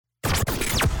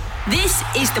This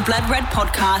is the Blood Red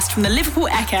podcast from the Liverpool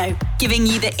Echo, giving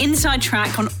you the inside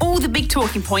track on all the big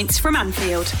talking points from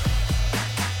Anfield.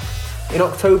 In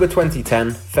October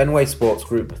 2010, Fenway Sports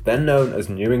Group, then known as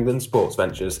New England Sports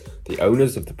Ventures, the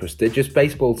owners of the prestigious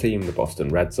baseball team, the Boston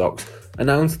Red Sox,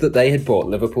 announced that they had bought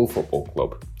Liverpool Football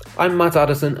Club. I'm Matt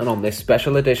Addison, and on this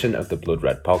special edition of the Blood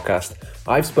Red podcast,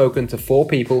 I've spoken to four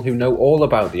people who know all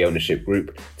about the ownership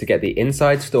group to get the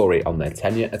inside story on their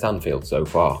tenure at Anfield so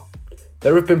far.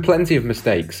 There have been plenty of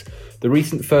mistakes. The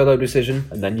recent furlough decision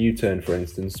and then U-turn, for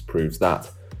instance, proves that.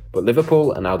 But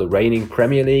Liverpool are now the reigning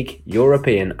Premier League,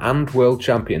 European and World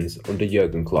Champions under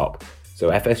Jurgen Klopp,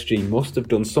 so FSG must have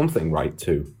done something right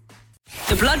too.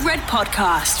 The Blood Red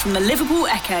podcast from the Liverpool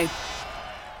Echo.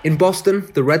 In Boston,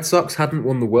 the Red Sox hadn't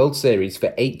won the World Series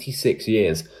for 86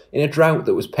 years, in a drought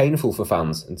that was painful for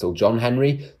fans until John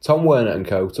Henry, Tom Werner and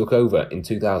co took over in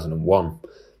 2001.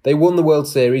 They won the World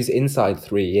Series inside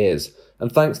 3 years,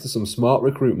 and thanks to some smart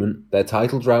recruitment, their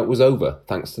title drought was over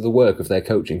thanks to the work of their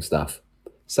coaching staff.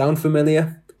 Sound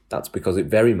familiar? That's because it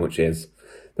very much is.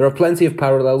 There are plenty of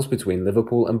parallels between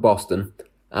Liverpool and Boston,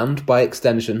 and by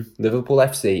extension, Liverpool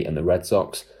FC and the Red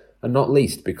Sox, and not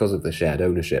least because of the shared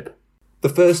ownership. The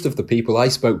first of the people I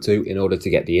spoke to in order to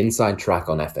get the inside track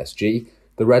on FSG,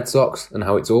 the Red Sox, and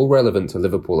how it's all relevant to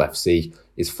Liverpool FC,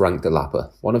 is Frank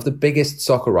Delapa, one of the biggest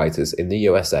soccer writers in the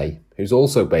USA, who's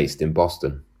also based in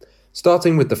Boston.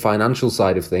 Starting with the financial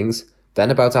side of things,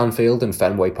 then about Anfield and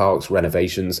Fenway Park's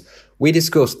renovations, we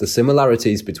discussed the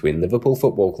similarities between Liverpool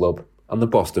Football Club and the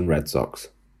Boston Red Sox.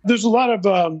 There's a lot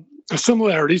of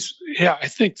similarities. Yeah, I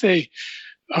think they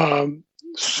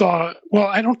saw. Well,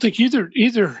 I don't think either.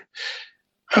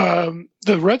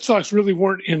 The Red Sox really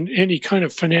weren't in any kind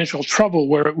of financial trouble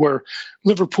where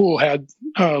Liverpool had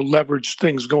leveraged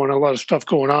things going, a lot of stuff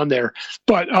going on there.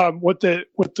 But what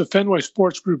the Fenway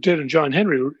Sports Group did and John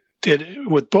Henry did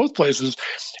with both places,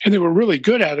 and they were really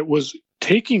good at it, was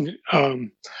taking,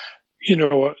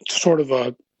 sort of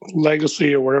a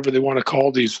legacy or whatever they want to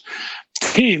call these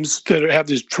teams that have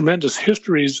these tremendous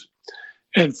histories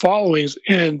and followings,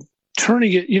 and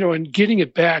turning it, and getting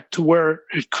it back to where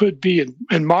it could be,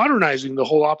 and modernizing the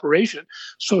whole operation.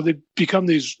 So they become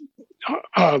these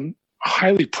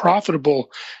highly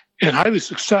profitable and highly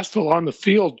successful on the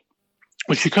field,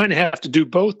 which you kind of have to do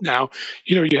both now.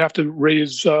 You have to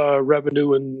raise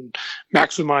revenue and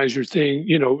maximize your thing,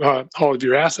 all of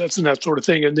your assets and that sort of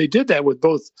thing. And they did that with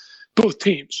both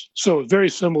teams. So very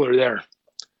similar there.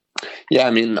 Yeah,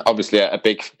 I mean, obviously a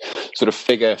big sort of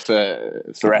figure for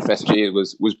FSG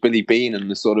was Billy Beane and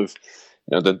the sort of,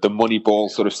 the money ball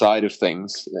sort of side of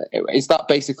things. Is that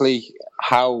basically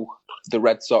how the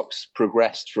Red Sox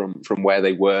progressed from where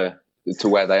they were to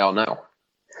where they are now?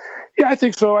 Yeah, I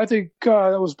think so. I think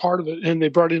that was part of it. And they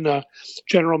brought in a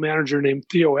general manager named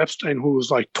Theo Epstein, who was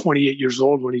like 28 years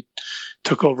old when he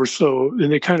took over.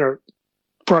 And they kind of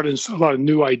brought in a lot of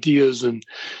new ideas and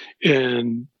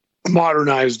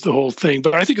modernized the whole thing.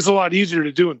 But I think it's a lot easier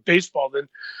to do in baseball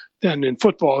than in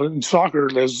football and soccer,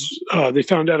 as they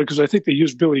found out, because I think they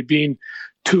used Billy Beane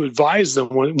to advise them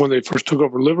when they first took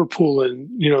over Liverpool. And,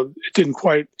 it didn't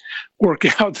quite work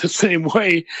out the same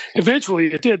way.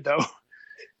 Eventually it did, though.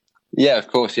 Yeah, of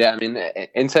course. Yeah. I mean,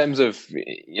 in terms of,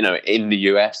 in the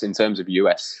US, in terms of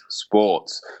US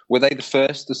sports, were they the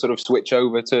first to sort of switch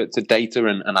over to data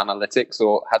and analytics,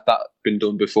 or had that been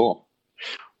done before?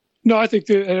 No, I think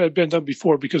that it had been done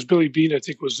before, because Billy Beane, I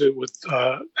think, was with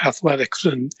athletics,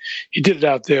 and he did it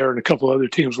out there, and a couple other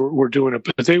teams were doing it.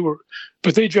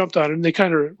 But they jumped on it, and they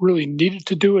kind of really needed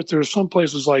to do it. There are some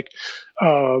places like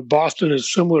Boston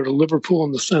is similar to Liverpool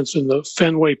in the sense in the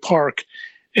Fenway Park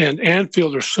and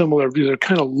Anfield are similar. They're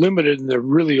kind of limited and they're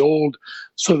really old,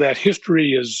 so that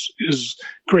history is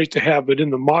great to have. But in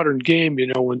the modern game,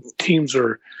 when teams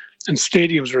and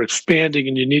stadiums are expanding,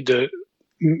 and you need to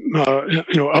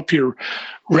up your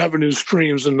revenue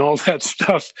streams and all that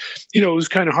stuff, it was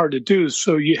kind of hard to do.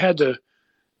 So you had to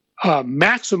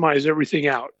maximize everything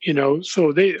out,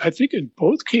 So I think in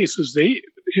both cases they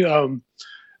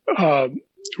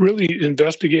really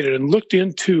investigated and looked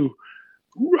into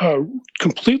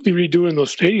completely redoing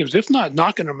those stadiums, if not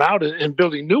knocking them out and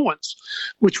building new ones,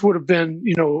 which would have been,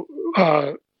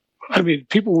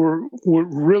 people were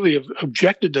really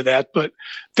objected to that, but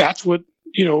that's what,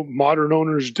 modern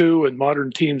owners do and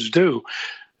modern teams do.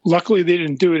 Luckily, they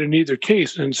didn't do it in either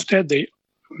case. And instead, they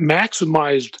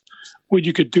maximized what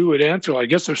you could do at Anfield. I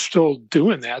guess they're still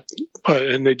doing that,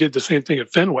 and they did the same thing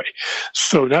at Fenway.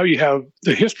 So now you have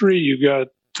the history, you've got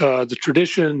the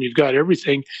tradition, you've got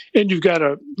everything, and you've got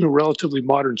a relatively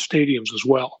modern stadiums as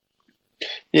well.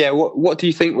 Yeah, what do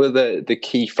you think were the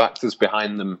key factors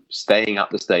behind them staying at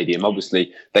the stadium?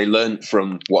 Obviously, they learned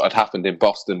from what had happened in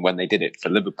Boston when they did it for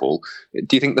Liverpool.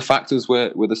 Do you think the factors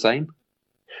were the same?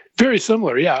 Very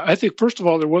similar, yeah. I think, first of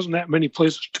all, there wasn't that many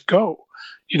places to go.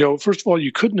 First of all,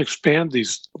 you couldn't expand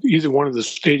either one of the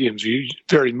stadiums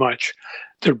very much.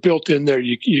 They're built in there.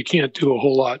 You can't do a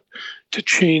whole lot to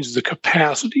change the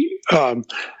capacity.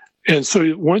 And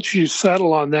so once you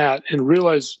settle on that and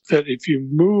realize that if you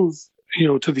move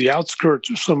to the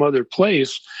outskirts or some other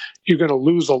place, you're going to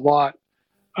lose a lot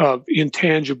of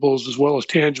intangibles as well as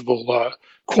tangible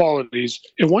qualities.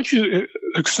 And once you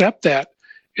accept that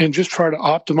and just try to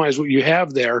optimize what you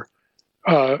have there,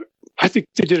 I think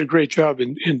they did a great job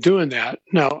in doing that.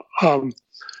 Now,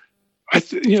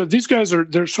 these guys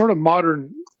they're sort of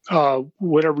modern,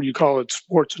 whatever you call it,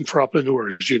 sports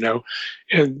entrepreneurs,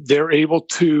 and they're able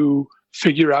to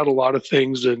figure out a lot of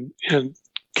things and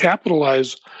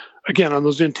capitalize again on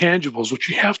those intangibles, which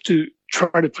you have to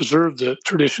try to preserve the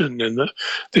tradition and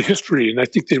the history. And I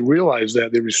think they realized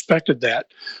that, they respected that.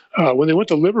 When they went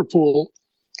to Liverpool,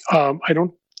 I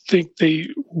don't think they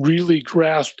really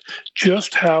grasped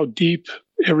just how deep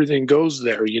everything goes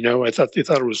there. I thought they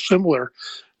thought it was similar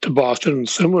to Boston and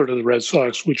similar to the Red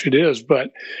Sox, which it is,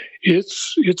 but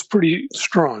it's pretty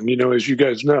strong, as you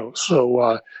guys know.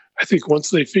 So I think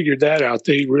once they figured that out,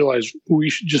 they realized we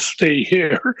should just stay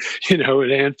here,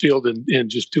 at Anfield and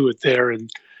just do it there.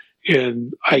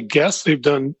 And I guess they've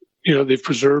done, they've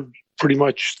preserved pretty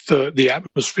much the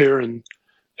atmosphere and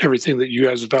everything that you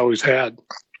guys have always had.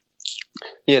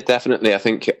 Yeah, definitely. I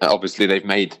think obviously they've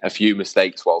made a few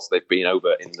mistakes whilst they've been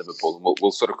over in Liverpool, and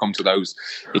we'll sort of come to those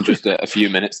in just a few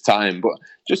minutes' time. But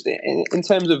just in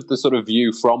terms of the sort of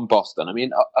view from Boston, I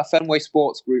mean, are Fenway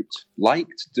Sports Group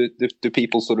liked? Do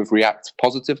people sort of react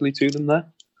positively to them there?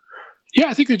 Yeah,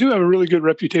 I think they do have a really good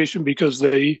reputation because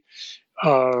they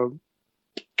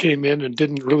came in and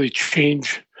didn't really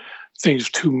change things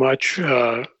too much.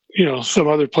 Some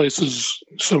other places,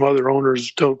 some other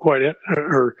owners don't quite,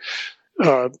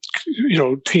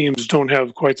 teams don't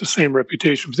have quite the same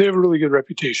reputation, but they have a really good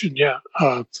reputation. Yeah.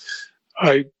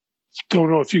 I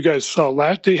don't know if you guys saw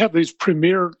they have these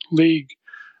Premier League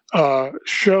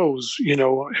shows,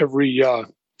 every,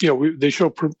 they show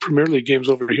Premier League games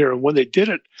over here. And when they did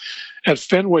it at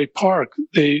Fenway Park,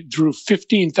 they drew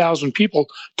 15,000 people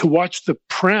to watch the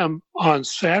Prem on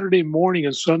Saturday morning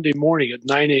and Sunday morning at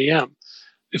 9 a.m.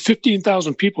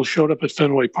 15,000 people showed up at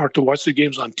Fenway Park to watch the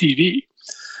games on TV.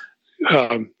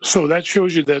 So that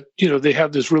shows you that, they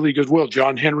have this really goodwill.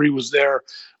 John Henry was there,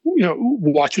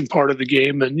 watching part of the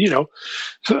game, and, you don't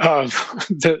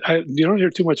hear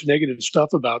too much negative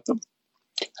stuff about them.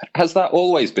 Has that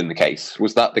always been the case?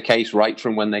 Was that the case right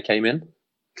from when they came in?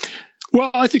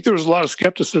 Well, I think there was a lot of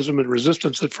skepticism and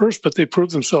resistance at first, but they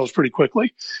proved themselves pretty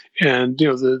quickly. And,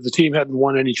 the team hadn't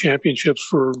won any championships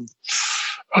for,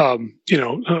 almost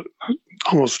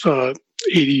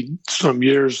 80 some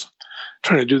years.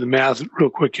 Trying to do the math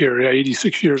real quick here,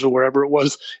 86 years or wherever it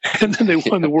was. And then they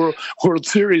won the World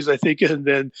Series, I think, and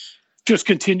then just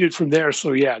continued from there.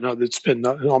 So, yeah, no, it's been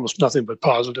almost nothing but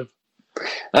positive.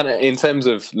 And in terms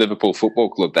of Liverpool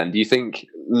Football Club, then, do you think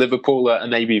Liverpool are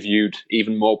maybe viewed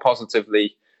even more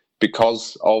positively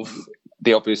because of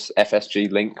the obvious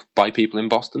FSG link by people in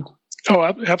Boston? Oh,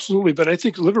 absolutely. But I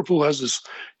think Liverpool has this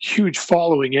huge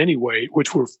following anyway,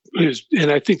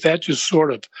 and I think that just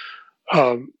sort of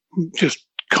just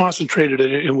concentrated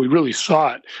in it, and we really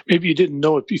saw it. Maybe you didn't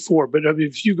know it before, but I mean,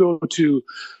 if you go to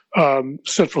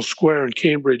Central Square in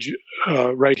Cambridge,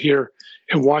 right here,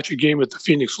 and watch a game at the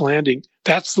Phoenix Landing,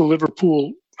 that's the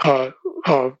Liverpool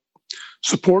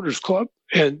supporters club,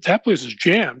 and that place is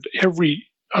jammed every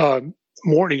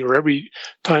morning or every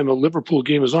time a Liverpool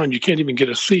game is on. You can't even get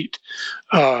a seat.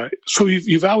 So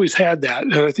you've always had that,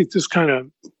 and I think this kind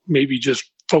of maybe just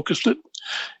focused it.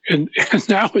 And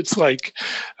now it's like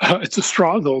it's a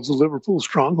stronghold. It's a Liverpool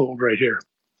stronghold right here.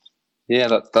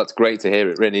 Yeah, that's great to hear.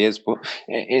 It really is. But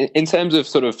in terms of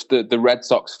sort of the Red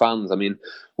Sox fans, I mean,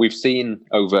 we've seen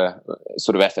over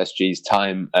sort of FSG's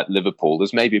time at Liverpool,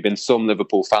 there's maybe been some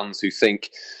Liverpool fans who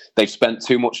think they've spent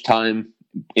too much time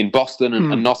in Boston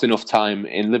and not enough time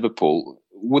in Liverpool.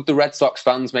 Would the Red Sox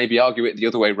fans maybe argue it the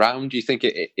other way round? Do you think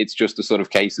it's just a sort of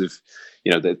case of,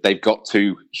 that they've got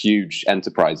two huge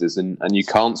enterprises and you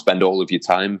can't spend all of your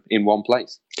time in one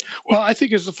place? Well, I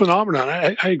think it's a phenomenon.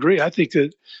 I agree. I think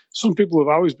that some people have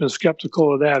always been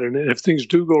skeptical of that. And if things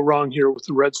do go wrong here with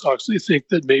the Red Sox, they think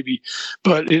that maybe,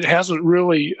 but it hasn't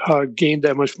really gained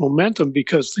that much momentum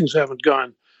because things haven't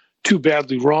gone too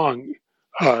badly wrong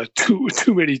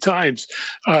too many times.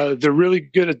 They're really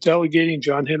good at delegating.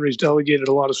 John Henry's delegated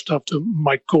a lot of stuff to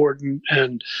Mike Gordon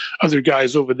and other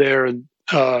guys over there. And,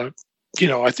 I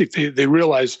think they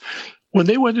realized when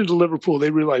they went into Liverpool,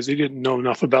 they realized they didn't know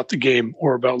enough about the game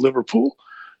or about Liverpool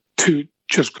to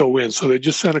just go in. So they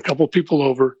just sent a couple of people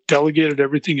over, delegated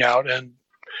everything out, and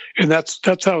that's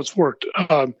how it's worked.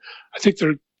 I think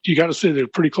you got to say they're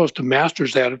pretty close to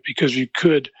masters at it, because you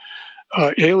could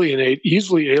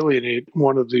easily alienate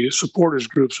one of the supporters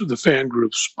groups or the fan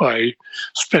groups by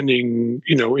spending,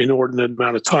 inordinate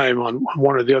amount of time on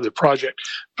one or the other project.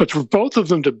 But for both of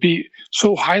them to be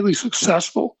so highly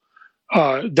successful,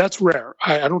 that's rare.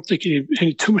 I don't think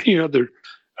any too many other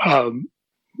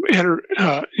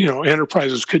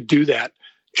enterprises could do that,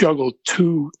 juggle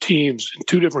two teams in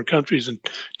two different countries and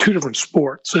two different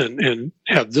sports and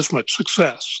have this much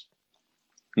success.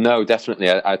 No, definitely.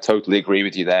 I totally agree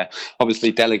with you there.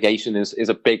 Obviously, delegation is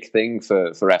a big thing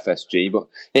for FSG, but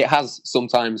it has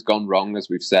sometimes gone wrong, as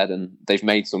we've said, and they've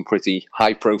made some pretty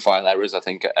high-profile errors, I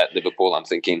think, at Liverpool. I'm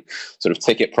thinking sort of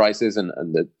ticket prices and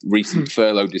the recent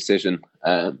furlough decision.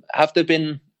 Have there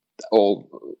been, or,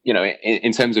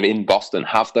 in terms of in Boston,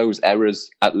 have those errors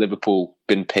at Liverpool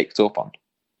been picked up on?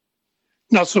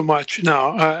 Not so much.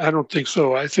 No, I don't think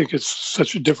so. I think it's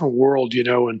such a different world,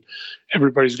 and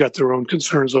everybody's got their own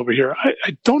concerns over here.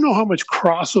 I don't know how much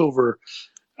crossover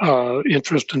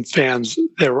interest in fans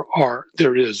there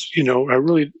is.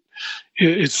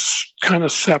 It's kind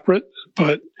of separate,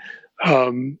 but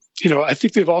I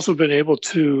think they've also been able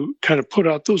to kind of put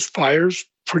out those fires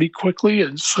pretty quickly,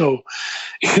 and so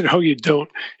it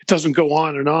doesn't go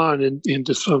on and on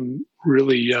into some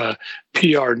really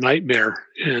PR nightmare.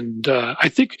 And I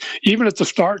think even at the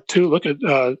start too, look at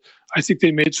I think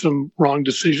they made some wrong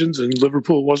decisions, and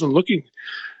Liverpool wasn't looking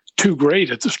too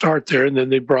great at the start there, and then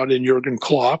they brought in Jurgen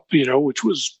Klopp, which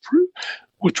was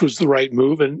the right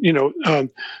move. And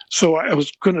so I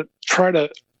was going to try to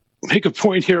make a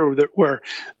point here where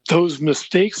those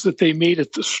mistakes that they made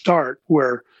at the start,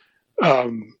 where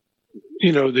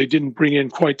they didn't bring in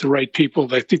quite the right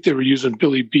people. I think they were using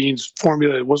Billy Beane's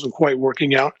formula. It wasn't quite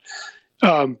working out.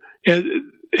 And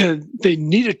they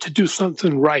needed to do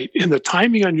something right. And the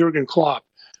timing on Jurgen Klopp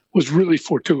was really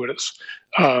fortuitous.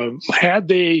 Had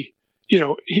they,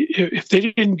 if they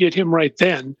didn't get him right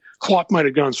then, Klopp might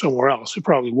have gone somewhere else. It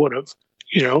probably would have,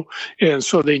 and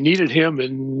so they needed him,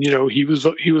 and, he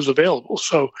was available.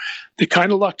 So they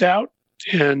kind of lucked out.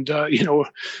 And,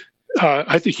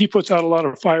 I think he puts out a lot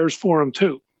of fires for him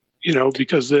too,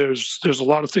 because there's a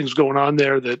lot of things going on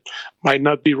there that might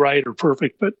not be right or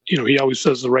perfect, but he always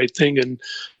says the right thing, and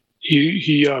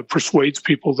he persuades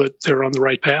people that they're on the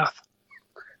right path.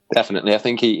 Definitely, I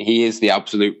think he is the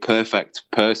absolute perfect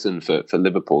person for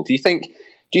Liverpool. Do you think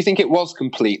it was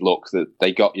complete luck that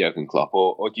they got Jurgen Klopp,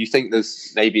 or do you think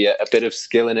there's maybe a bit of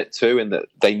skill in it too, in that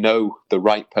they know the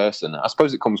right person? I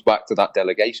suppose it comes back to that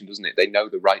delegation, doesn't it? They know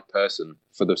the right person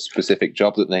for the specific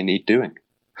job that they need doing.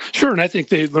 Sure, and I think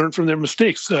they learned from their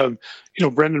mistakes.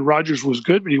 Brendan Rodgers was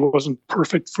good, but he wasn't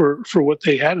perfect for what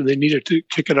they had, and they needed to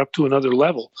kick it up to another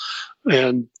level.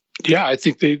 And yeah, I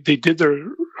think they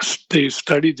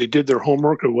studied, they did their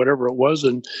homework or whatever it was,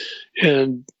 and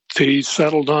they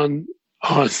settled on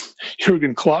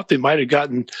Jurgen Klopp. They might have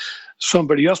gotten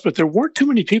somebody else, but there weren't too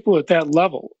many people at that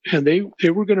level, and they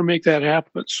were going to make that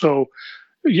happen. So,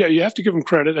 yeah, you have to give them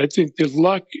credit. I think the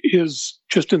luck is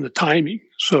just in the timing.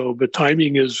 So, but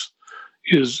timing is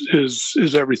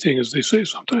everything, as they say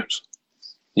sometimes.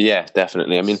 Yeah,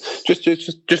 definitely. I mean, just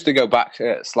to go back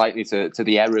slightly to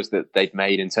the errors that they've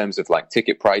made in terms of like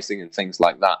ticket pricing and things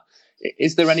like that.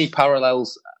 Is there any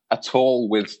parallels at all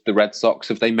with the Red Sox?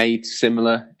 Have they made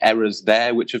similar errors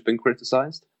there which have been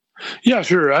criticised? Yeah,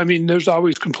 sure. I mean, there's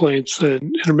always complaints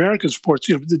in American sports.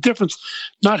 The difference,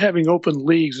 not having open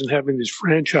leagues and having these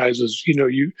franchises,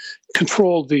 you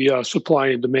control the supply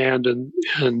and demand, and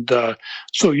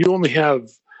so you only have,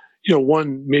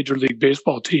 one Major League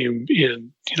Baseball team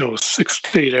in, a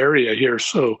 6-state area here.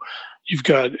 So you've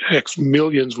got X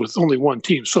millions with only one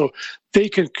team. So they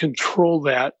can control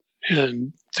that,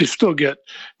 and they still get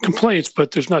complaints,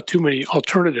 but there's not too many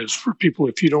alternatives for people.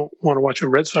 If you don't want to watch a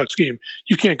Red Sox game,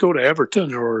 you can't go to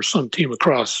Everton or some team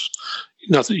across.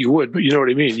 Not that you would, but you know what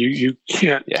I mean. You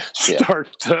can't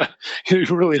start. You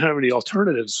really don't have any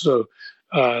alternatives. So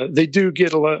they do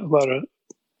get a lot of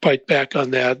bite back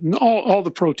on that, and all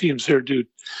the pro teams here do.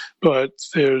 But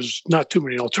there's not too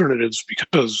many alternatives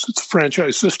because it's a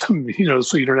franchise system,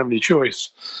 so you don't have any choice.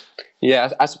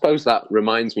 Yeah, I suppose that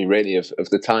reminds me really of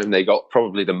the time they got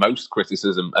probably the most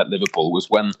criticism at Liverpool was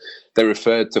when they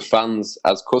referred to fans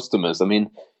as customers. I mean,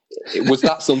 Was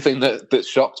that something that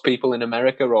shocked people in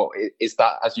America, or is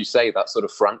that, as you say, that sort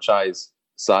of franchise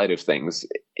side of things,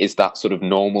 is that sort of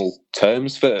normal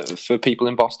terms for people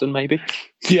in Boston, maybe?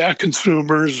 Yeah,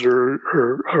 consumers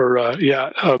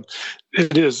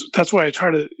it is. That's why I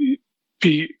try to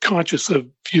be conscious of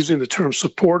using the term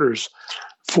supporters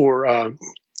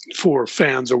for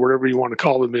fans or whatever you want to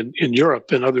call them in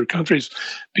Europe and other countries,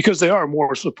 because they are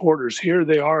more supporters. Here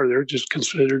they're just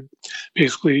considered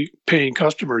basically paying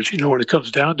customers, when it comes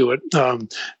down to it.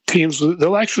 Teams,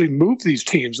 they'll actually move these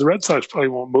teams. The Red Sox probably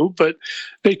won't move, but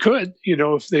they could,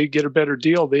 if they get a better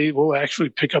deal, they will actually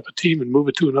pick up a team and move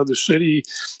it to another city,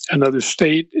 another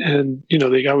state. And,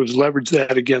 they always leverage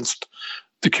that against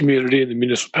the community and the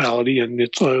municipality. And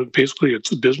it's basically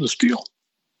a business deal.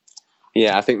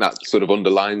 Yeah, I think that sort of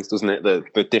underlines, doesn't it,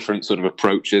 the different sort of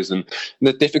approaches and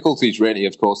the difficulties, really.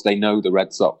 Of course, they know the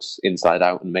Red Sox inside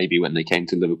out, and maybe when they came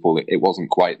to Liverpool, it wasn't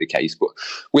quite the case. But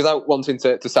without wanting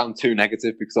to sound too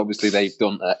negative, because obviously they've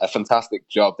done a fantastic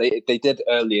job. They did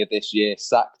earlier this year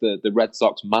sack the Red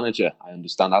Sox manager, I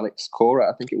understand, Alex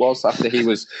Cora, I think it was, after he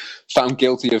was found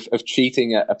guilty of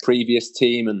cheating a previous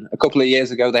team. And a couple of years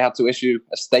ago, they had to issue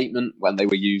a statement when they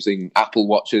were using Apple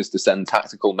Watches to send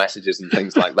tactical messages and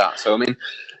things like that. So, I mean,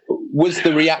 was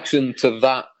the reaction to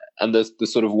that and the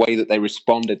sort of way that they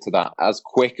responded to that as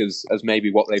quick as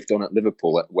maybe what they've done at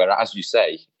Liverpool, where, as you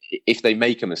say, if they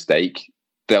make a mistake,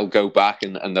 they'll go back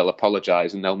and they'll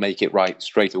apologise and they'll make it right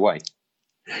straight away?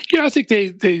 Yeah, I think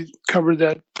they covered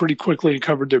that pretty quickly and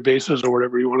covered their bases, or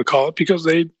whatever you want to call it, because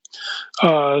they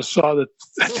saw that.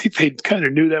 I think they kind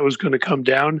of knew that was going to come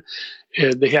down,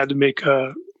 and they had to make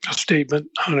a statement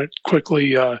on it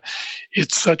quickly.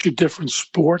 It's such a different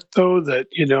sport, though, that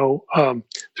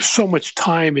there's so much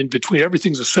time in between.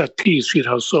 Everything's a set piece,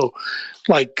 so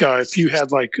like if you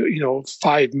had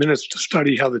 5 minutes to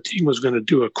study how the team was going to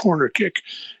do a corner kick,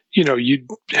 you'd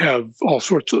have all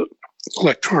sorts of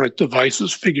electronic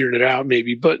devices figuring it out,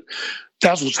 maybe, but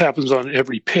that's what happens on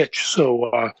every pitch.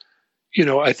 So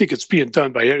I think it's being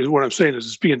done by, what I'm saying is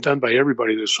it's being done by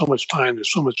everybody. There's so much time,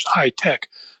 there's so much high tech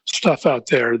stuff out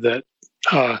there that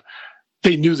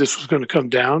they knew this was going to come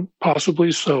down,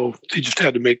 possibly, so they just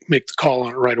had to make the call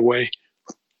on it right away.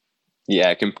 Yeah,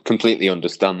 I can completely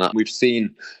understand that. We've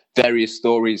seen various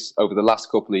stories over the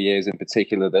last couple of years in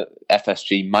particular that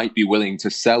FSG might be willing to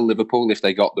sell Liverpool if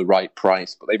they got the right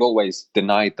price, but they've always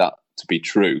denied that to be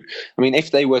true. I mean,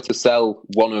 if they were to sell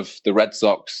one of the Red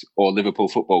Sox or Liverpool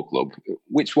Football Club,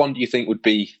 which one do you think would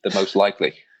be the most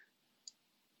likely?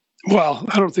 Well,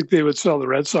 I don't think they would sell the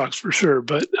Red Sox for sure,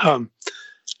 but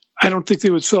I don't think they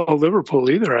would sell Liverpool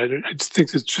either. I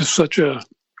think it's just such a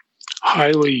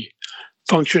highly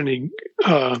functioning.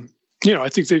 I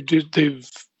think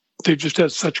they've just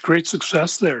had such great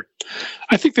success there.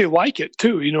 I think they like it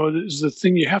too. Is the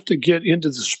thing, you have to get into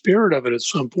the spirit of it at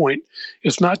some point.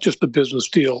 It's not just a business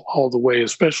deal all the way,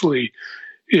 especially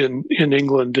in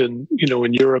England and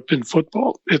in Europe in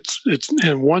football. It's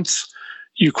and once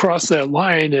you cross that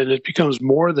line and it becomes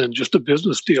more than just a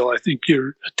business deal, I think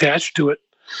you're attached to it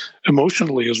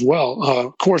emotionally as well.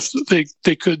 Of course,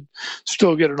 they could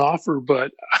still get an offer,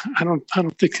 but I don't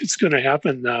think it's going to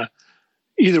happen.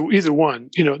 Either one.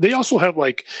 They also have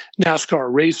like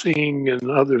NASCAR racing and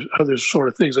other sort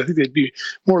of things. I think they'd be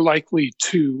more likely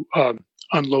to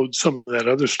unload some of that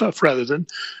other stuff rather than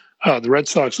the Red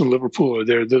Sox and Liverpool are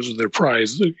there. Those are their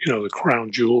prize, the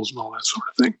crown jewels and all that sort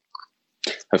of thing.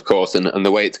 Of course, and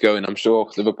the way it's going, I'm sure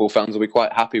Liverpool fans will be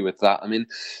quite happy with that. I mean,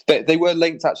 they were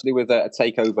linked actually with a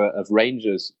takeover of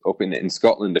Rangers up in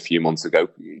Scotland a few months ago.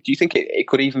 Do you think it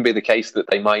could even be the case that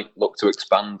they might look to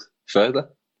expand further?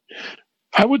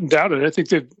 I wouldn't doubt it. I think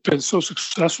they've been so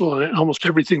successful in almost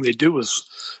everything they do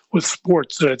with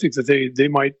sports that I think that they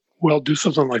might well do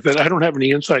something like that. I don't have any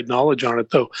inside knowledge on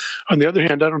it, though. On the other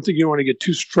hand, I don't think you want to get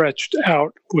too stretched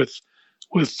out with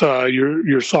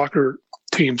your soccer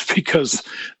teams, because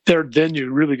then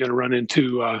you're really going to run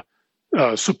into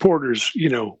supporters,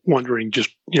 wondering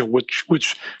just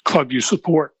which club you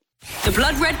support. The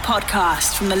Blood Red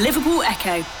Podcast from the Liverpool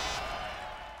Echo.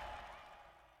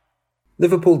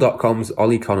 Liverpool.com's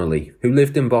Ollie Connolly, who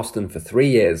lived in Boston for 3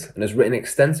 years and has written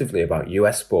extensively about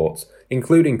US sports,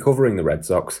 including covering the Red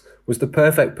Sox, was the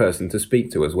perfect person to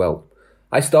speak to as well.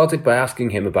 I started by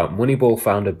asking him about Moneyball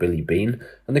founder Billy Beane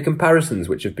and the comparisons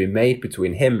which have been made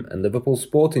between him and Liverpool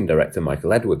sporting director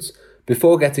Michael Edwards,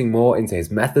 before getting more into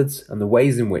his methods and the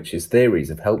ways in which his theories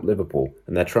have helped Liverpool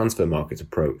and their transfer market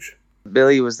approach.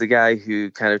 Billy was the guy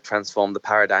who kind of transformed the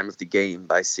paradigm of the game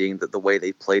by seeing that the way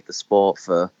they played the sport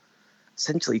for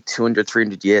essentially 200,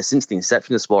 300 years, since the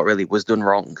inception of the sport really, was done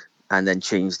wrong, and then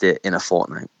changed it in a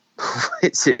fortnight.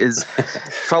 which is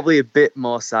probably a bit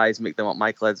more seismic than what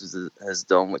Michael Edwards has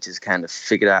done, which is kind of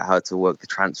figured out how to work the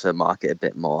transfer market a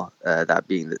bit more, that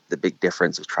being the big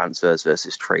difference of transfers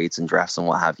versus trades and drafts and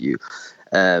what have you.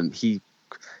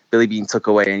 Billy Beane took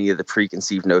away any of the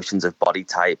preconceived notions of body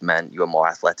type meant you were more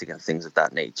athletic and things of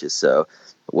that nature. So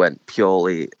went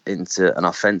purely into an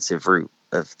offensive route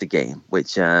of the game,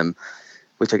 which I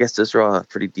guess does draw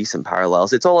pretty decent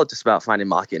parallels. It's all just about finding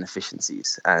market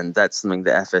inefficiencies, and that's something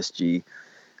that FSG,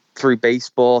 through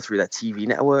baseball, through their TV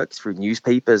networks, through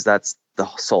newspapers, that's the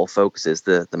sole focus is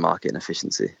the market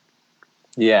inefficiency.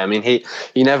 Yeah, I mean, he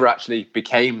never actually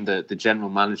became the general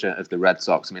manager of the Red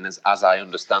Sox. I mean, as I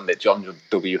understand it, John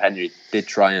W. Henry did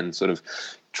try and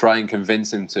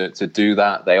convince him to do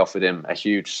that. They offered him a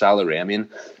huge salary. I mean,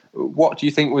 what do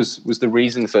you think was the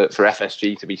reason for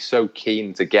FSG to be so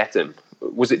keen to get him?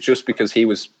 Was it just because he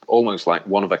was almost like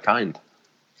one of a kind?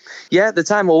 Yeah, at the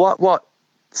time, well, what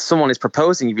someone is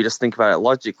proposing, if you just think about it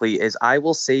logically, is I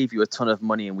will save you a ton of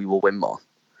money and we will win more.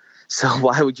 So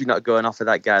why would you not go and offer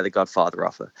that guy the Godfather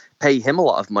offer? Pay him a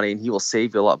lot of money and he will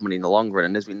save you a lot of money in the long run.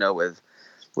 And as we know with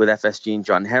FSG and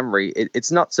John Henry,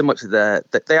 it's not so much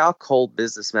that they are cold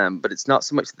businessmen, but it's not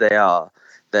so much that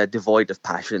they're devoid of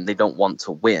passion. They don't want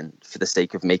to win for the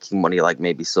sake of making money like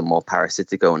maybe some more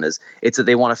parasitic owners. It's that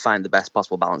they want to find the best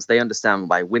possible balance. They understand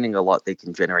by winning a lot, they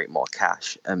can generate more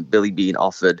cash. And Billy Beane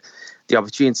offered the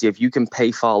opportunity, if you can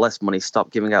pay far less money,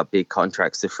 stop giving out big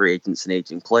contracts to free agents and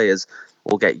aging players,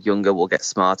 we'll get younger, we'll get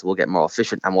smarter, we'll get more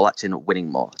efficient, and we'll actually end up winning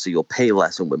more. So you'll pay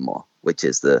less and win more, which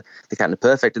is the kind of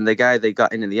perfect. And the guy they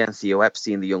got in the end, Theo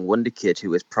Epstein, the young wonder kid,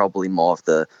 who is probably more of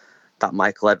that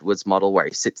Michael Edwards model where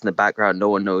he sits in the background, no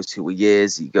one knows who he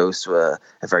is. He goes to a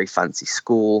very fancy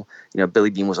school. You know,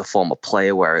 Billy Beane was a former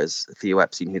player, whereas Theo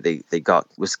Epstein, who they got,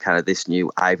 was kind of this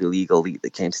new Ivy League elite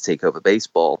that came to take over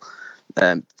baseball.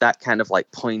 That kind of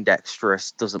like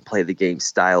Poindexterous, doesn't play the game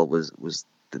style was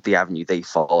the avenue they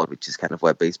followed, which is kind of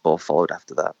where baseball followed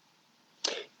after that.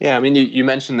 Yeah, I mean, you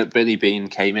mentioned that Billy Beane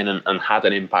came in and had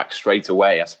an impact straight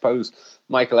away. I suppose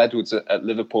Michael Edwards at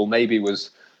Liverpool maybe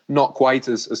was not quite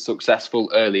as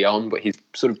successful early on, but he's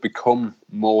sort of become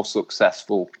more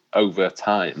successful over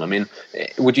time. I mean,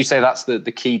 would you say that's the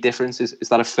key difference? Is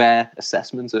that a fair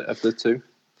assessment of the two?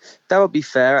 That would be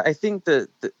fair. I think that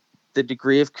the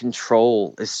degree of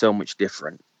control is so much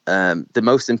different. The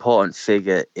most important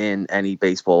figure in any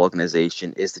baseball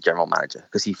organization is the general manager,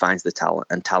 because he finds the talent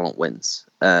and talent wins.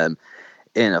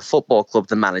 In a football club,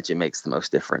 the manager makes the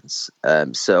most difference.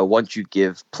 So once you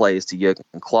give players to Jurgen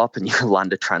Klopp and you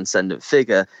land a transcendent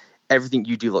figure, everything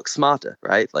you do looks smarter,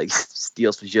 right? Like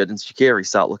deals for Xherdan Shaqiri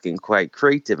start looking quite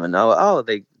creative, and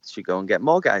they should go and get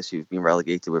more guys who've been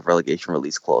relegated with relegation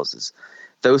release clauses.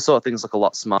 Those sort of things look a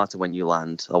lot smarter when you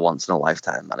land a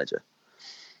once-in-a-lifetime manager.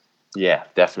 Yeah,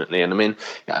 definitely. And I mean,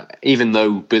 even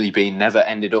though Billy Beane never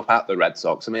ended up at the Red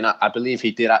Sox, I mean, I believe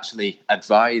he did actually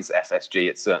advise FSG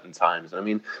at certain times. And I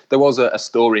mean, there was a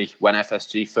story when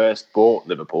FSG first bought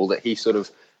Liverpool that he sort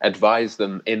of advised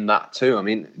them in that too. I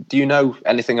mean, do you know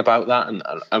anything about that?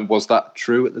 And was that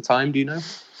true at the time? Do you know?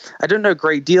 I don't know a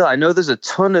great deal. I know there's a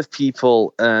ton of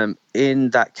people in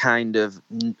that kind of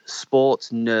sports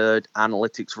nerd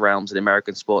analytics realms in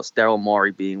American sports. Daryl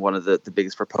Morey being one of the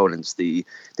biggest proponents, the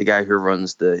guy who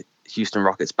runs the Houston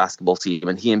Rockets basketball team,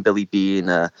 and he and Billy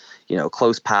Beane,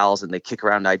 close pals, and they kick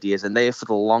around ideas. And they, for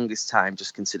the longest time,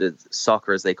 just considered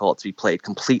soccer, as they call it, to be played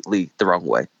completely the wrong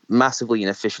way, massively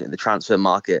inefficient in the transfer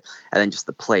market, and then just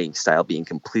the playing style being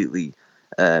completely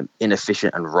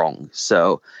inefficient and wrong.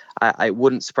 So I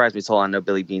wouldn't surprise me at all. I know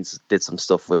Billy Beane did some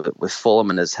stuff with Fulham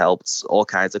and has helped all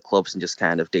kinds of clubs and just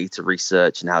kind of data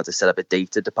research and how to set up a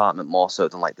data department more so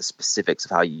than like the specifics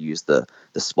of how you use the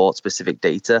sport specific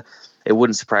data. It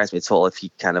wouldn't surprise me at all if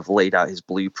he kind of laid out his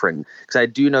blueprint, because I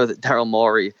do know that Daryl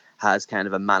Morey has kind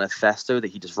of a manifesto that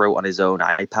he just wrote on his own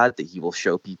iPad that he will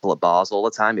show people at bars all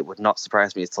the time. It would not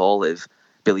surprise me at all if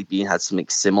Billy Beane had something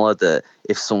similar, that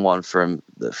if someone from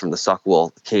the soccer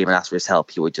world came and asked for his help,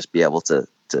 he would just be able to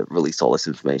release all this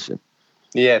information.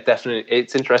 Yeah, definitely.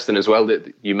 It's interesting as well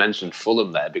that you mentioned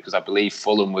Fulham there, because I believe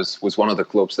Fulham was one of the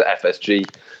clubs that FSG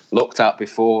looked at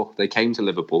before they came to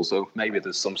Liverpool. So maybe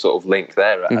there's some sort of link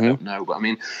there. I don't know. But I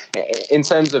mean, in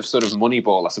terms of sort of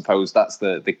Moneyball, I suppose that's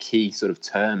the key sort of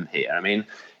term here. I mean,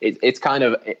 it's kind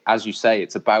of, as you say,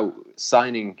 it's about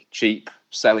signing cheap,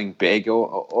 selling big,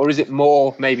 or is it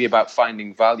more maybe about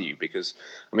finding value? Because,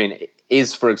 I mean,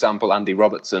 is, for example, Andy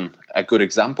Robertson a good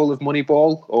example of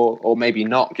Moneyball, or maybe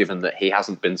not, given that he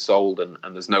hasn't been sold and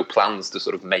there's no plans to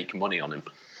sort of make money on him?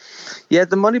 Yeah,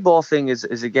 the Moneyball thing is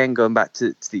again going back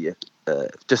to the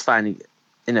just finding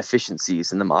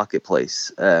inefficiencies in the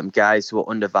marketplace, guys who are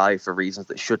undervalued for reasons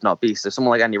that should not be. So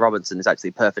someone like Andy Robertson is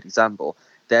actually a perfect example.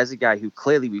 There's a guy who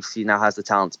clearly we've seen now has the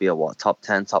talent to be a top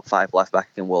 10, top 5 left back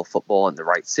in world football, and the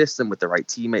right system with the right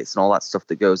teammates and all that stuff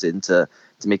that goes into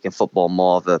making football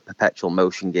more of a perpetual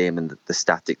motion game and the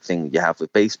static thing you have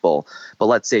with baseball. But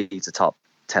let's say he's a top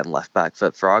 10 left back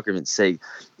for argument's sake.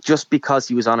 Just because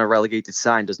he was on a relegated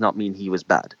side does not mean he was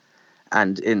bad.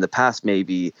 And in the past,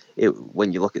 maybe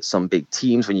when you look at some big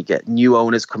teams, when you get new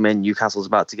owners come in, Newcastle's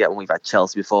about to get one, we've had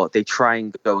Chelsea before, they try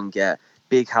and go and get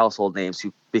big household names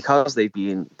who, because they've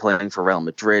been playing for Real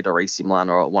Madrid or AC Milan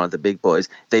or one of the big boys,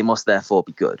 they must therefore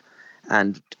be good.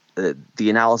 And the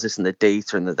analysis and the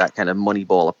data and that kind of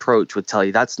Moneyball approach would tell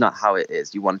you that's not how it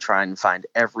is. You want to try and find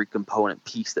every component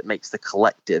piece that makes the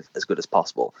collective as good as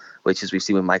possible, which, as we've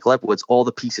seen with Michael Edwards, all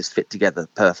the pieces fit together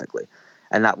perfectly.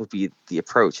 And that would be the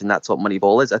approach. And that's what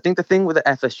Moneyball is. I think the thing with the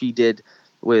FSG did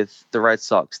with the Red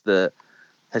Sox that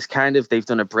has they've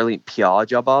done a brilliant PR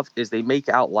job of is they make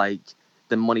it out like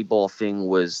the Moneyball thing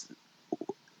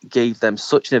gave them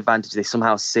such an advantage. They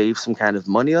somehow saved some kind of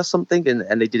money or something.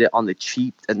 And they did it on the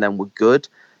cheap and then were good.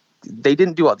 They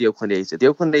didn't do what the Oakland A's did. The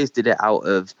Oakland A's did it out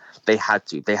of, they had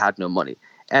no money.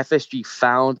 FSG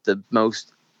found the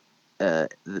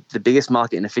biggest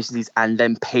market inefficiencies and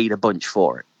then paid a bunch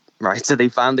for it. Right, so they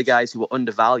found the guys who were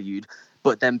undervalued,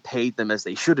 but then paid them as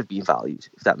they should have been valued,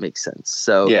 if that makes sense.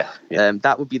 So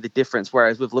that would be the difference.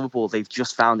 Whereas with Liverpool, they've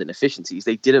just found inefficiencies.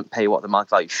 They didn't pay what the market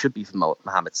value should be for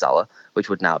Mohamed Salah, which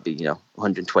would now be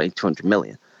 120, 200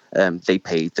 million. They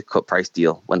paid the cut price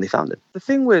deal when they found it. The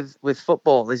thing with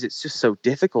football is it's just so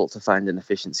difficult to find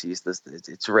inefficiencies.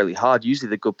 It's really hard. Usually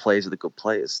the good players are the good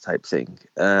players type thing.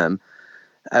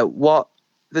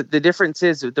 The difference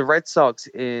is the Red Sox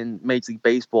in Major League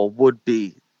Baseball would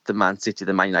be the Man City,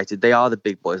 the Man United. They are the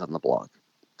big boys on the block.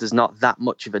 There's not that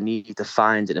much of a need to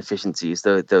find inefficiencies,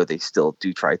 though they still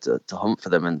do try to hunt for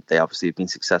them, and they obviously have been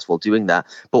successful doing that.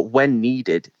 But when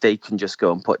needed, they can just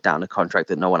go and put down a contract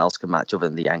that no one else can match other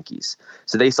than the Yankees.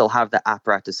 So they still have that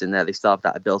apparatus in there. They still have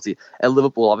that ability. At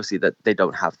Liverpool, obviously, that they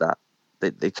don't have that.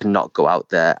 They cannot go out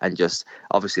there and just,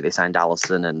 obviously they signed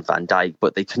Alisson and Van Dijk,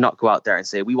 but they cannot go out there and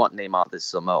say, we want Neymar this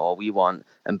summer or we want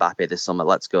Mbappe this summer.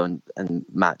 Let's go and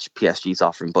match PSG's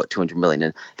offer and put 200 million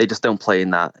in. They just don't play in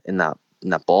that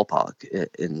ballpark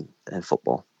in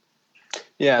football.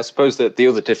 Yeah, I suppose that the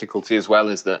other difficulty as well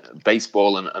is that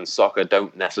baseball and soccer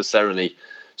don't necessarily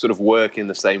sort of work in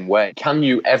the same way. Can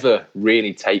you ever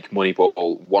really take Moneyball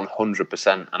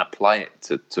 100% and apply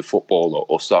it to football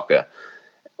or soccer?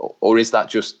 Or is that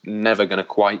just never going to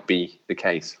quite be the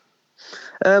case?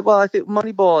 Well, I think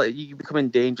Moneyball, you become in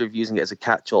danger of using it as a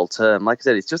catch-all term. Like I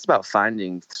said, it's just about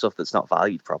finding stuff that's not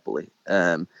valued properly.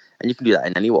 And you can do that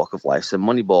in any walk of life. So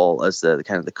Moneyball, as the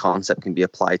kind of the concept, can be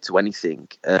applied to anything.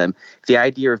 The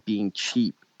idea of being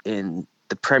cheap in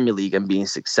the Premier League and being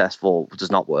successful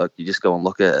does not work. You just go and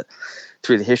look at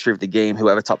through the history of the game,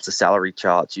 whoever tops the salary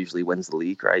charts usually wins the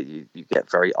league, right? You get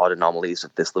very odd anomalies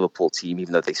of this Liverpool team,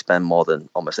 even though they spend more than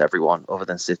almost everyone other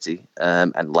than City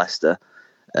and Leicester.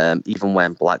 Even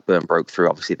when Blackburn broke through,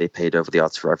 obviously they paid over the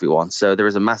odds for everyone. So there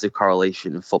is a massive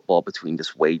correlation in football between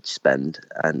just wage spend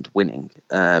and winning.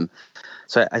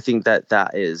 So I think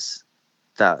that is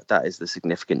the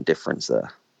significant difference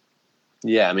there.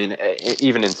 Yeah, I mean,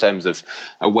 even in terms of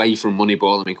away from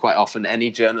Moneyball, I mean, quite often any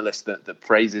journalist that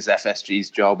praises FSG's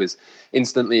job is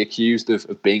instantly accused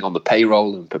of being on the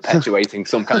payroll and perpetuating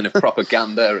some kind of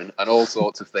propaganda and all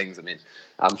sorts of things. I mean,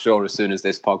 I'm sure as soon as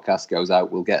this podcast goes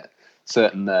out, we'll get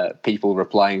certain people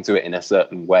replying to it in a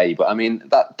certain way. But I mean,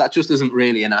 that just isn't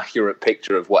really an accurate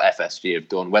picture of what FSG have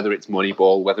done, whether it's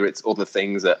Moneyball, whether it's other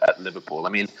things at Liverpool.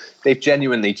 I mean, they've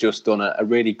genuinely just done a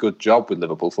really good job with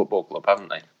Liverpool Football Club, haven't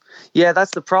they? Yeah,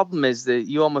 that's the problem, is that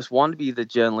you almost want to be the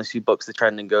journalist who bucks the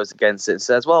trend and goes against it and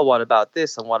says, well, what about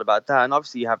this and what about that? And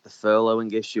obviously you have the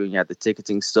furloughing issue and you have the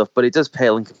ticketing stuff, but it does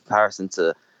pale in comparison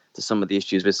to some of the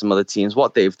issues with some other teams.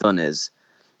 What they've done is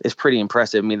pretty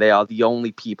impressive. I mean, they are the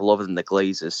only people other than the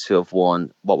Glazers who have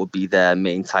won what would be their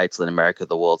main title in America,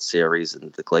 the World Series,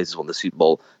 and the Glazers won the Super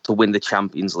Bowl, to win the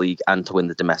Champions League and to win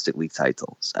the domestic league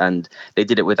titles. And they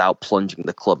did it without plunging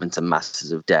the club into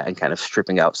masses of debt and kind of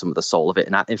stripping out some of the soul of it.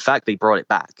 And in fact, they brought it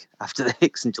back after the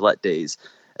Hicks and Gillette days,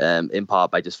 in part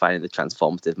by just finding the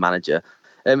transformative manager.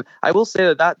 I will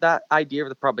say that idea of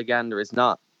the propaganda is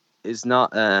not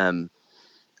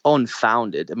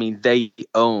unfounded. I mean, they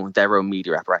own their own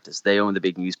media apparatus. They own the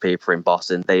big newspaper in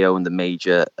Boston. They own the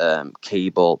major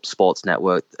cable sports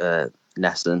network,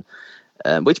 NESN.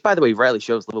 which, by the way, rarely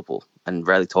shows Liverpool and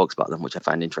rarely talks about them, which I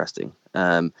find interesting.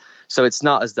 So it's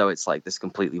not as though it's like this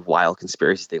completely wild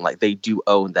conspiracy thing. Like, they do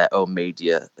own their own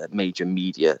major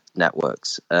media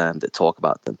networks that talk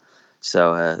about them.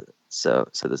 So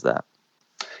there's that.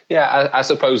 Yeah, I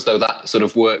suppose, though, that sort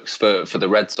of works for the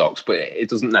Red Sox, but it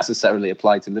doesn't necessarily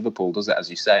apply to Liverpool, does it? As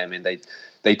you say, I mean,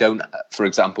 they don't, for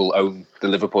example, own the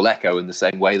Liverpool Echo in the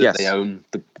same way that they own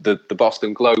the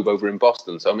Boston Globe over in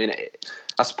Boston. So, I mean,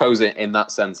 I suppose in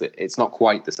that sense, it's not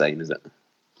quite the same, is it?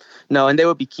 No, and they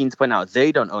would be keen to point out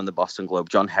they don't own the Boston Globe.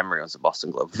 John Henry owns the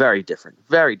Boston Globe. Very different,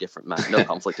 man. No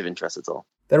conflict of interest at all.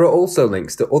 There are also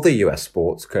links to other US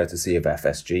sports courtesy of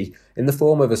FSG in the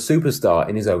form of a superstar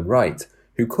in his own right,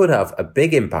 who could have a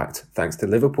big impact thanks to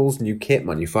Liverpool's new kit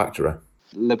manufacturer.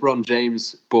 LeBron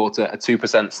James bought a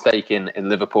 2% stake in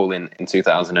Liverpool in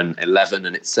 2011,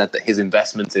 and it's said that his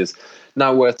investment is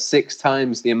now worth 6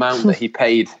 times the amount that he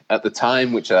paid at the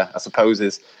time, which I suppose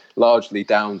is largely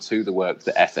down to the work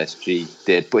that FSG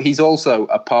did. But he's also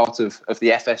a part of the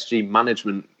FSG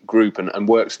management group and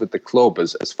works with the club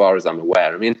as far as I'm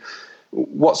aware. I mean,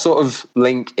 what sort of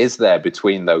link is there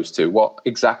between those two? What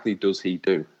exactly does he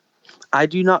do? I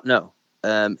do not know.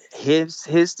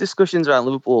 His discussions around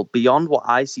Liverpool, beyond what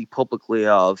I see publicly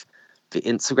of the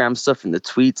Instagram stuff and the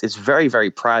tweets, is very, very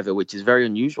private, which is very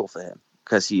unusual for him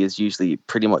because he is usually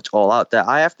pretty much all out there.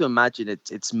 I have to imagine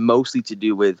it's mostly to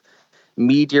do with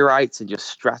media rights and just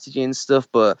strategy and stuff,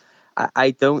 but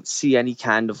I don't see any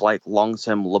kind of like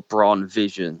long-term LeBron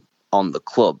vision on the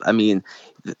club. I mean,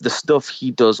 the stuff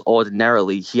he does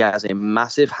ordinarily, he has a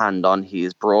massive hand on. He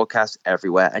is broadcast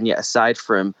everywhere, and yet aside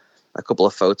from a couple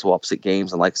of photo ops at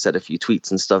games and, like I said, a few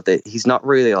tweets and stuff, that he's not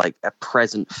really like a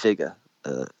present figure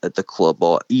at the club,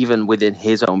 or even within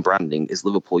his own branding is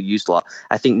Liverpool used a lot.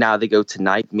 I think now they go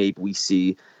tonight, maybe we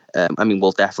see,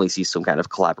 we'll definitely see some kind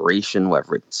of collaboration,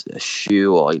 whether it's a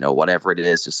shoe or, whatever it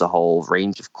is, just a whole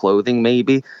range of clothing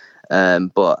maybe.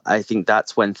 But I think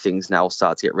that's when things now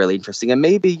start to get really interesting, and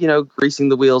maybe, greasing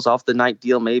the wheels off the Nike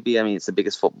deal, maybe. I mean, it's the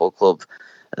biggest football club,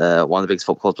 one of the biggest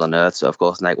football clubs on earth. So, of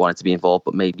course, Nike wanted to be involved,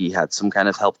 but maybe he had some kind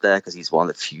of help there because he's one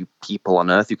of the few people on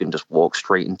earth who can just walk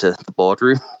straight into the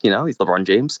boardroom. He's LeBron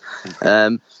James.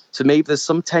 So maybe there's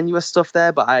some tenuous stuff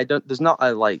there, but there's not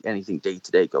anything day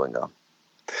to day going on.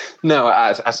 No,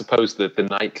 I suppose that the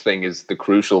Nike thing is the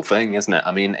crucial thing, isn't it?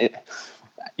 I mean,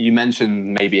 you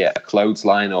mentioned maybe a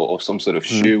clothesline or some sort of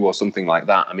shoe or something like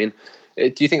that. I mean,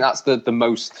 do you think that's the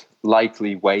most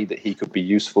likely way that he could be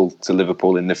useful to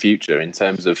Liverpool in the future in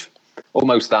terms of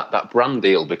almost that brand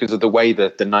deal? Because of the way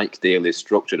that the Nike deal is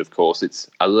structured, of course, it's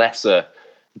a lesser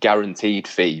guaranteed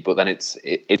fee, but then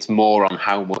it's more on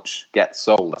how much gets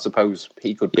sold. I suppose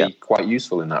he could be quite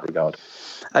useful in that regard.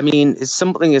 I mean, it's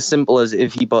something as simple as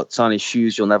if he puts on his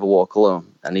shoes, "You'll never walk alone,"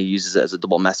 and he uses it as a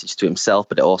double message to himself,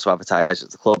 but it also advertises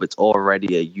the club. It's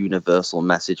already a universal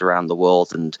message around the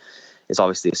world, and it's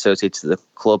obviously associated to the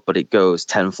club, but it goes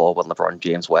tenfold when LeBron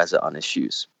James wears it on his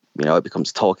shoes. It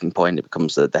becomes a talking point. It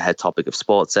becomes the head topic of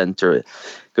SportsCenter. It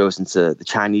goes into the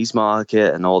Chinese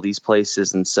market and all these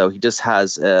places. And so he just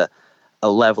has a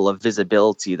level of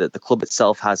visibility that the club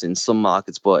itself has in some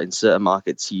markets, but in certain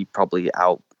markets, he probably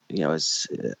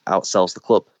outsells the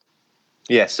club.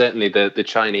 Yeah, certainly the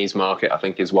Chinese market, I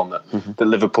think, is one that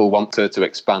Liverpool want to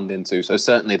expand into. So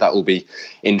certainly that will be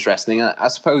interesting. I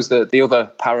suppose the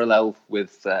other parallel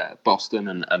with Boston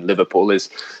and Liverpool is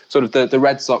sort of the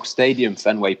Red Sox stadium,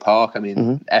 Fenway Park. I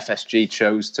mean, FSG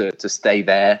chose to stay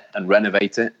there and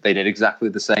renovate it. They did exactly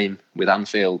the same with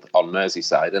Anfield on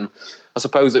Merseyside. And I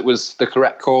suppose it was the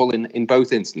correct call in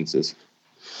both instances.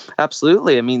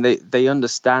 Absolutely. I mean, they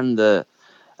understand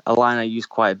a line I use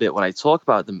quite a bit when I talk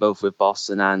about them, both with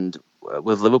Boston and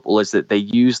with Liverpool, is that they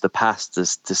use the past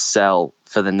to sell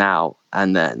for the now,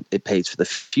 and then it pays for the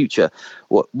future.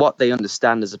 What they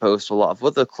understand, as opposed to a lot of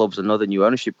other clubs and other new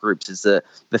ownership groups, is that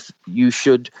you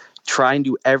should try and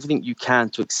do everything you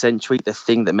can to accentuate the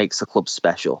thing that makes the club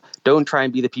special. Don't try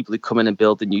and be the people who come in and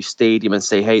build a new stadium and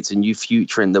say, hey, it's a new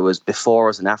future and there was before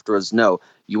us and after us. No,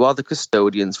 you are the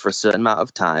custodians for a certain amount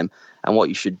of time. And what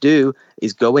you should do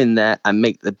is go in there and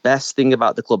make the best thing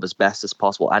about the club as best as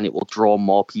possible, and it will draw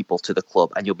more people to the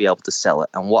club and you'll be able to sell it.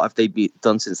 And what have they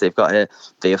done since they've got here?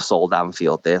 They have sold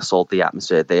Anfield. They have sold the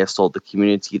atmosphere. They have sold the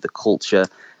community, the culture,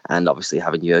 and obviously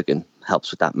having Jurgen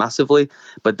helps with that massively.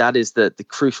 But that is the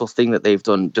crucial thing that they've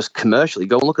done just commercially.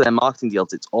 Go and look at their marketing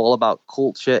deals. It's all about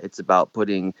culture. It's about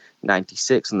putting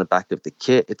 96 on the back of the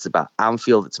kit. It's about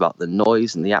Anfield. It's about the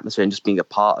noise and the atmosphere and just being a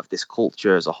part of this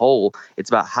culture as a whole. It's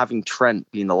about having Trent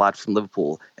being the lad from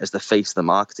Liverpool as the face of the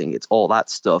marketing. It's all that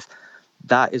stuff.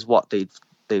 That is what they've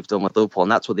they've done with Liverpool,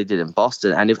 and that's what they did in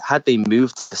Boston. And if had they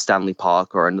moved to Stanley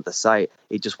Park or another site,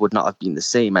 it just would not have been the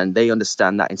same. And they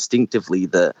understand that instinctively,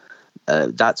 that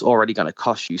that's already going to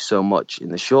cost you so much in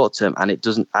the short term, and it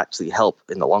doesn't actually help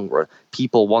in the long run.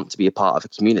 People want to be a part of a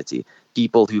community.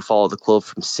 People who follow the club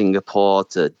from Singapore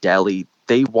to Delhi,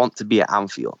 they want to be at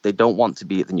Anfield. They don't want to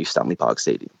be at the new Stanley Park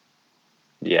Stadium.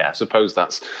 Yeah, I suppose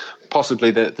that's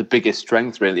possibly the biggest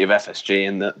strength, really, of FSG,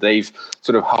 in that they've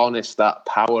sort of harnessed that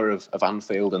power of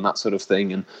Anfield and that sort of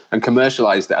thing and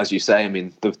commercialised it, as you say. I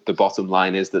mean, the bottom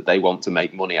line is that they want to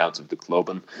make money out of the club,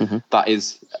 and that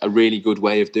is a really good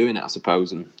way of doing it, I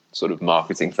suppose, and sort of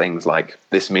marketing things like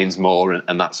this means more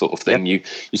and that sort of thing. Yep.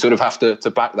 You sort of have to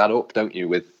back that up, don't you,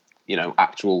 with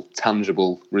actual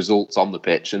tangible results on the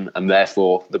pitch and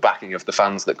therefore the backing of the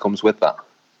fans that comes with that.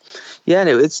 Yeah,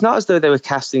 no, it's not as though they were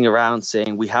casting around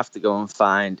saying we have to go and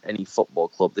find any football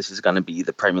club. This is going to be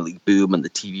the Premier League boom and the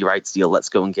TV rights deal. Let's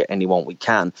go and get anyone we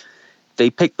can. They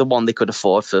picked the one they could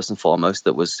afford first and foremost,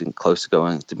 that was close to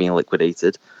going to being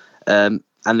liquidated.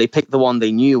 And they picked the one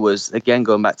they knew was, again,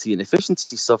 going back to the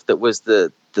inefficiency stuff, that was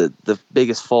the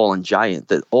biggest fallen giant,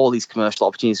 that all these commercial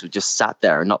opportunities were just sat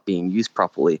there and not being used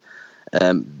properly.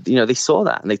 They saw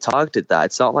that and they targeted that.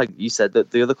 It's not like you said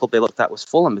that the other club they looked at was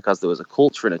Fulham, because there was a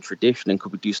culture and a tradition and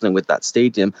could we do something with that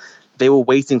stadium. They were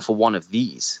waiting for one of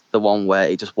these, the one where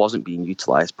it just wasn't being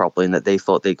utilised properly, and that they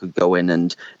thought they could go in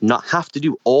and not have to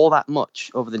do all that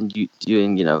much other than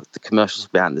doing, the commercials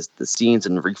behind the scenes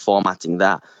and reformatting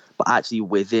that, but actually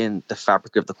within the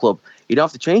fabric of the club. You don't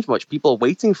have to change much. People are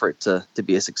waiting for it to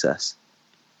be a success.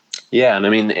 Yeah, and I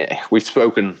mean, we've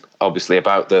spoken obviously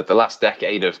about the last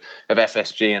decade of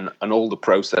FSG and all the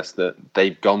process that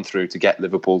they've gone through to get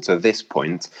Liverpool to this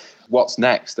point. What's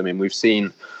next? I mean, we've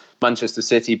seen Manchester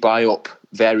City buy up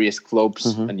various clubs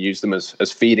and use them as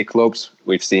feeder clubs.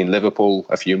 We've seen Liverpool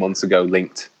a few months ago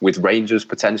linked with Rangers,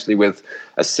 potentially with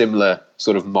a similar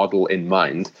sort of model in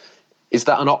mind. Is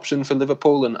that an option for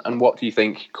Liverpool? And what do you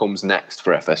think comes next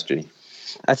for FSG?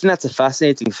 I think that's a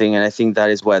fascinating thing, and I think that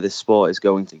is where the sport is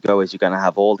going to go. Is you're going to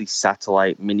have all these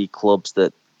satellite mini clubs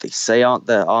that they say aren't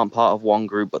part of one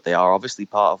group, but they are obviously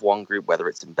part of one group. Whether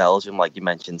it's in Belgium, like you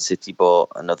mentioned, City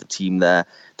bought another team there.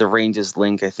 The Rangers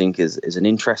link, I think, is an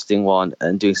interesting one,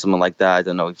 and doing something like that. I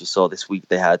don't know if you saw this week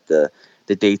they had the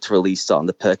data released on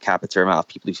the per capita amount of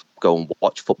people who go and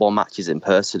watch football matches in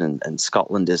person, and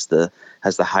Scotland has the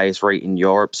highest rate in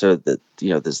Europe. So that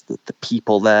there's the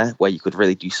people there where you could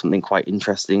really do something quite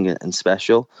interesting and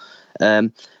special. So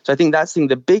I think that's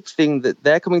the big thing, that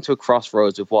they're coming to a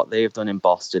crossroads with what they've done in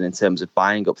Boston in terms of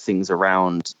buying up things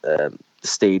around the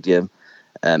stadium,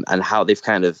 and how they've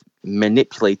kind of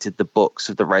manipulated the books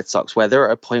of the Red Sox, where they're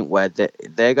at a point where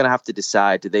they're going to have to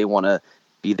decide, do they want to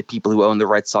be the people who own the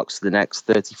Red Sox for the next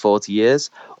 30, 40 years,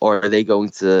 or are they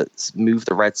going to move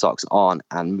the Red Sox on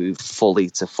and move fully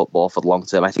to football for the long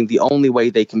term? I think the only way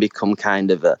they can become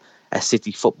kind of a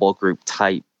City Football Group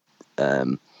type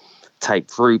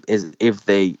group is if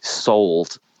they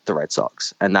sold the Red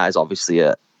Sox, and that is obviously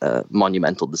a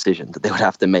monumental decision that they would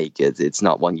have to make. It's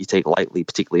not one you take lightly,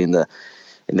 particularly in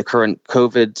the current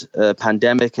COVID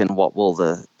pandemic, and what will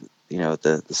the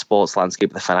sports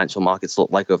landscape, the financial markets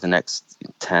look like over the next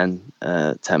 10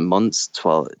 months,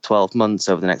 12 months,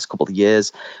 over the next couple of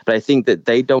years. But I think that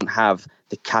they don't have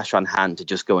the cash on hand to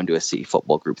just go and do a City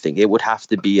Football Group thing. It would have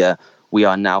to be we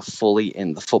are now fully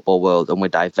in the football world and we're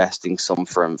divesting some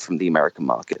from the American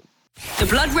market. The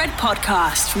Blood Red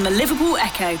Podcast from the Liverpool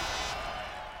Echo.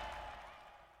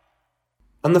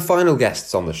 And the final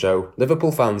guests on the show,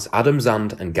 Liverpool fans Adam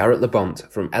Zand and Garrett Labonte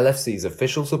from LFC's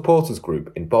official supporters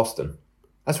group in Boston.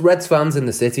 As Reds fans in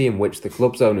the city in which the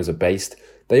club's owners are based,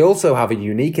 they also have a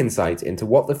unique insight into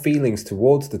what the feelings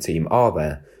towards the team are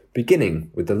there,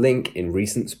 beginning with the link in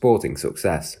recent sporting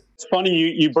success. It's funny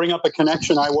you bring up a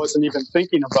connection I wasn't even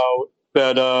thinking about,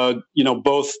 that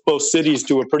both cities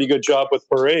do a pretty good job with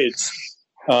parades.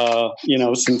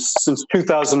 Since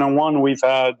 2001, we've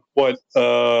had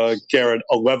Garrett,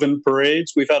 11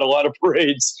 parades. We've had a lot of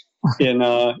parades in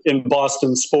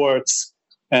Boston sports,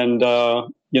 and I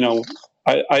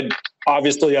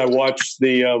watched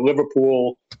the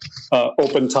Liverpool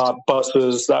open top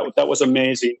buses. That was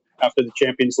amazing after the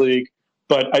Champions League.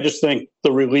 But I just think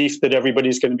the relief that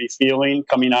everybody's going to be feeling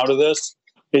coming out of this,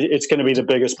 it's going to be the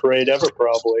biggest parade ever,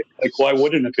 probably. Like, why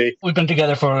wouldn't it be? We've been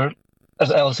together as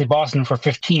LFC Boston for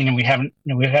 15, and we haven't,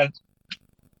 we've had,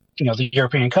 the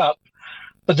European Cup,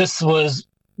 but this was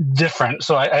different.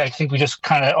 So I think we just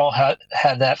kind of all had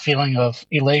that feeling of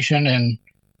elation and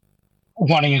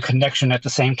wanting a connection at the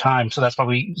same time. So that's why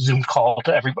we Zoom called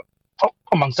to everybody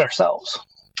amongst ourselves.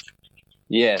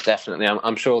 Yeah, definitely.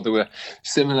 I'm sure there were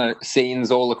similar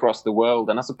scenes all across the world,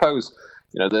 and I suppose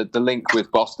the link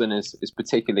with Boston is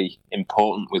particularly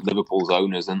important with Liverpool's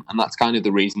owners, and that's kind of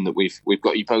the reason that we've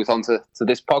got you both onto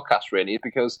this podcast, really,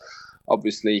 because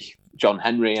obviously John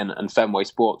Henry and Fenway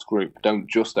Sports Group don't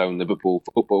just own Liverpool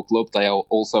Football Club; they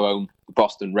also own the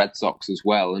Boston Red Sox as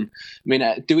well. And I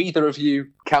mean, do either of you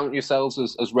count yourselves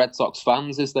as Red Sox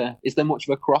fans? Is there much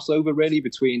of a crossover really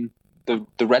between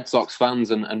the Red Sox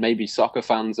fans and maybe soccer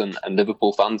fans and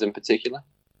Liverpool fans in particular?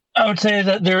 I would say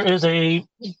that there is a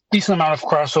decent amount of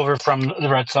crossover from the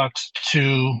Red Sox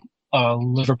to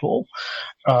Liverpool.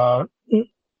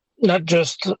 Not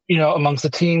just amongst the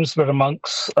teams, but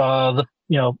amongst the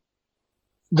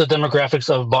demographics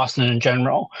of Boston in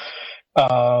general.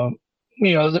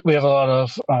 We have a lot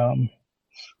of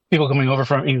people coming over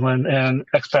from England and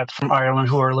expats from Ireland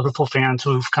who are Liverpool fans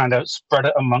who've kind of spread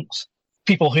it amongst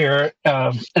people here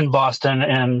in Boston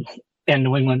and in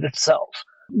New England itself.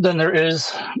 Then there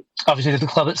is obviously the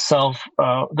club itself,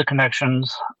 the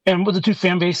connections. And with the two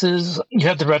fan bases, you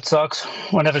have the Red Sox.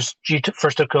 When FSG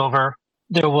first took over,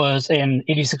 there was an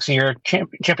 86-year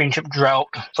championship drought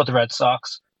for the Red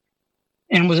Sox.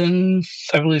 And within,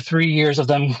 I believe, 3 years of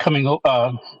them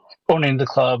owning the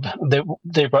club,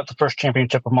 they brought the first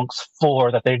championship amongst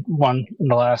four that they'd won in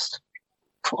the last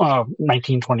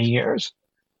 19, 20 years.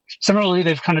 Similarly,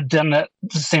 they've kind of done the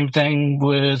same thing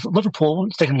with Liverpool.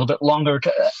 It's taken a little bit longer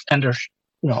to end a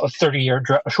 30-year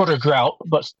shorter drought,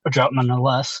 but a drought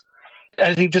nonetheless.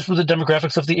 I think just with the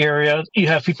demographics of the area, you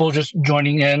have people just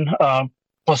joining in.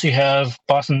 Plus, you have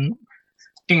Boston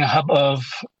being a hub of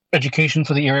education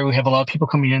for the area. We have a lot of people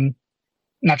coming in,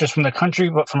 not just from the country,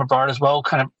 but from abroad as well,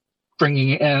 kind of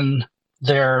bringing in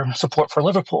their support for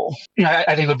Liverpool.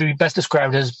 I think it would be best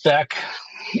described as back,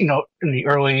 in the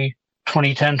early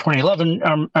 2010, 2011,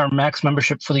 our max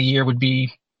membership for the year would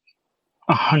be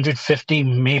 150,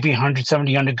 maybe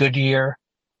 170 on a good year.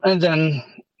 And then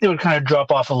it would kind of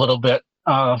drop off a little bit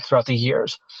throughout the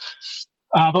years.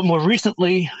 But more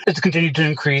recently, it's continued to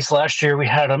increase. Last year, we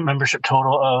had a membership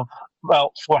total of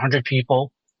about 400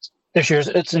 people. This year,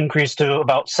 it's increased to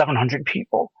about 700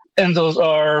 people. And those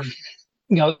are,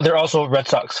 they're also Red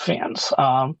Sox fans.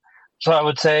 So I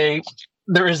would say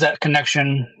there is that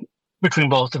connection between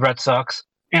both the Red Sox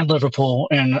and Liverpool.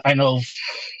 And I know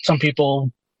some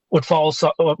people would follow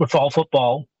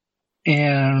football.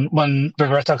 And when the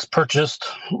Red Sox purchased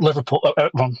Liverpool,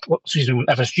 when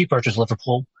FSG purchased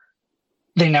Liverpool,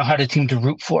 they now had a team to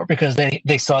root for because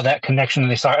they saw that connection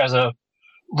and they saw it as a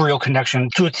real connection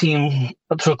to a team,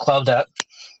 to a club that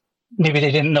maybe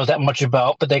they didn't know that much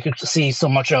about, but they could see so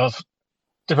much of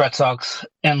the Red Sox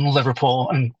and Liverpool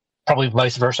and probably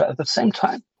vice versa at the same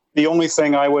time. The only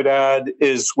thing I would add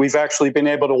is we've actually been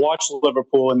able to watch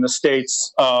Liverpool in the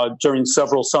States during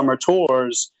several summer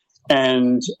tours.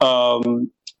 And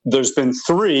there's been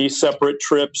 3 separate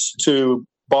trips to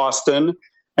Boston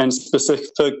and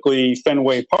specifically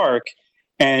Fenway Park.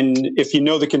 And if you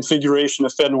know the configuration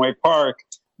of Fenway Park,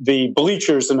 the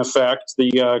bleachers, in effect,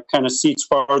 the kind of seats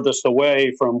farthest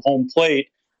away from home plate,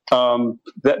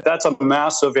 that's a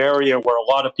massive area where a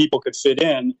lot of people could fit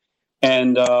in.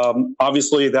 And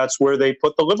obviously, that's where they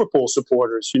put the Liverpool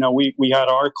supporters. We had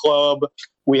our club.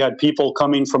 We had people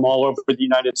coming from all over the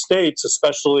United States,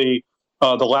 especially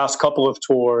the last couple of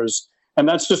tours. And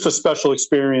that's just a special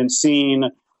experience seeing,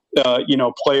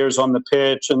 players on the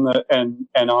pitch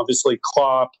and obviously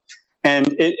Klopp.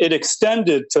 And it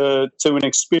extended to an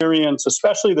experience,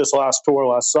 especially this last tour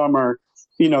last summer.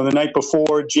 The night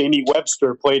before, Jamie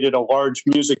Webster played at a large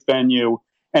music venue.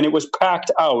 And it was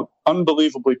packed out,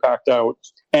 unbelievably packed out.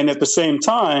 And at the same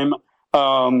time,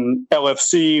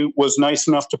 LFC was nice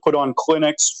enough to put on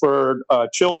clinics for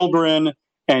children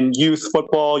and youth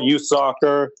football, youth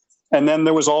soccer. And then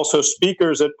there was also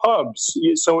speakers at pubs.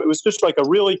 So it was just like a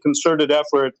really concerted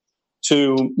effort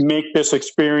to make this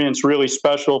experience really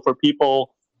special for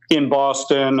people in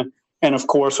Boston and, of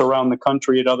course, around the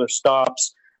country at other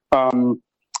stops.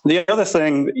 The other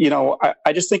thing,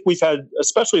 I just think we've had,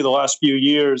 especially the last few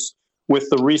years with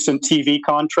the recent TV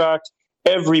contract,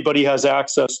 everybody has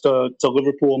access to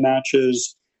Liverpool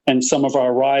matches and some of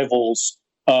our rivals.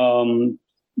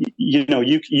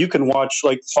 You can watch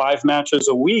like 5 matches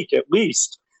a week at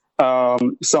least,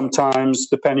 sometimes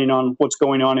depending on what's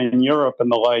going on in Europe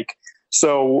and the like.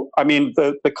 So, I mean,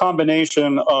 the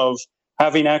combination of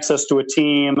having access to a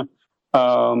team,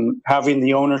 having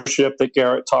the ownership that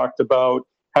Garrett talked about,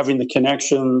 having the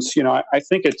connections, I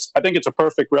think it's a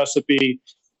perfect recipe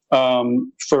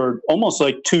for almost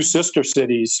like 2 sister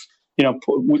cities.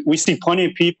 We see plenty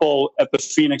of people at the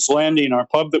Phoenix Landing, our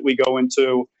pub that we go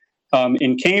into,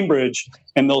 in Cambridge,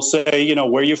 and they'll say, you know,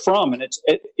 where are you from? And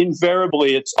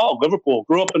invariably it's Liverpool.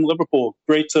 Grew up in Liverpool.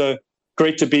 Great to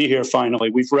be here. Finally,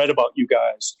 we've read about you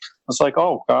guys. It's like,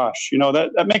 oh gosh, you know,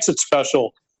 that makes it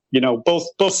special. You know,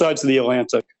 both sides of the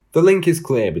Atlantic. The link is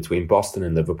clear between Boston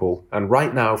and Liverpool, and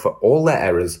right now, for all their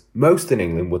errors, most in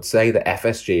England would say that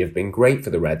FSG have been great for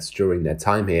the Reds during their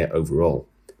time here overall.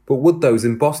 But would those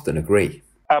in Boston agree?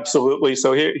 Absolutely.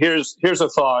 So here's a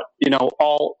thought. You know,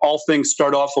 all things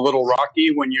start off a little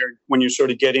rocky when you're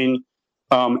sort of getting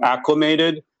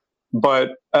acclimated, but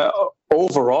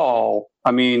overall,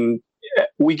 I mean,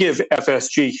 we give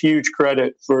FSG huge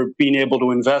credit for being able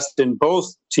to invest in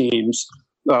both teams,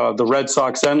 the Red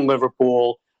Sox and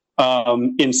Liverpool.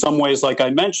 In some ways, like I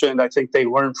mentioned, I think they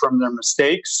learned from their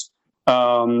mistakes.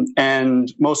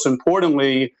 And most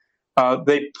importantly,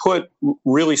 they put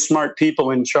really smart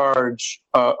people in charge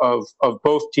of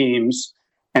both teams.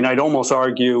 And I'd almost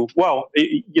argue, well,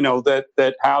 you know,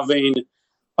 that having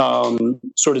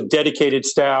sort of dedicated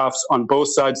staffs on both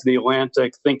sides of the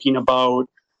Atlantic thinking about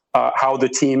how the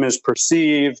team is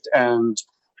perceived and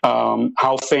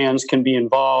how fans can be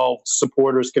involved,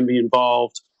 supporters can be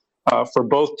involved for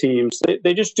both teams.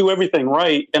 They just do everything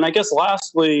right. And I guess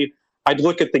lastly, I'd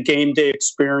look at the game day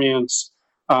experience.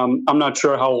 I'm not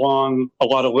sure how long a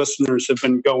lot of listeners have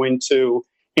been going to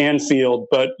Anfield,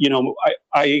 but you know,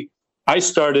 I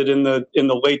started in the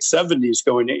late 70s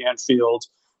going to Anfield,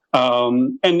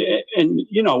 and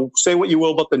you know, say what you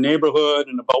will about the neighborhood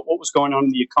and about what was going on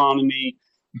in the economy,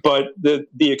 but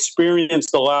the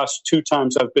experience the last two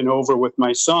times I've been over with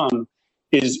my son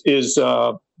is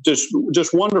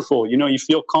just wonderful. You know, you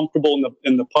feel comfortable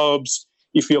in the pubs,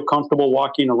 you feel comfortable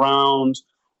walking around.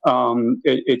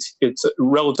 It's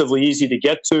relatively easy to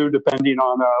get to depending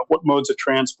on what modes of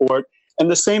transport. And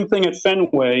the same thing at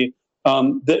Fenway.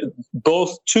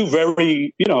 Both two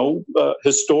very, you know,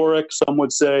 historic, some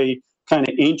would say, kind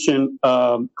of ancient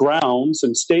grounds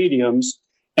and stadiums.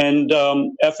 And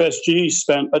FSG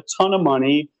spent a ton of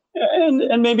money,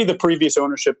 and maybe the previous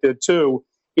ownership did too,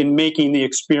 in making the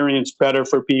experience better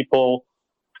for people,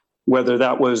 whether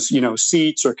that was, you know,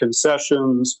 seats or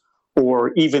concessions,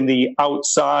 or even the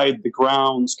outside the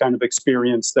grounds kind of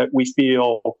experience that we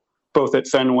feel both at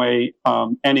Fenway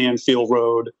and Anfield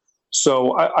Road.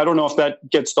 So I don't know if that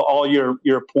gets to all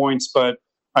your points, but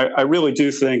I really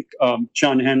do think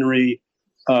John Henry,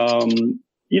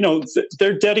 you know,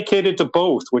 they're dedicated to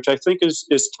both, which I think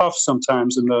is tough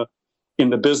sometimes in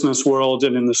the business world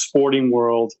and in the sporting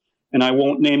world. And I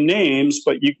won't name names,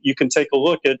 but you can take a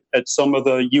look at some of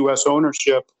the U.S.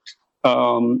 ownership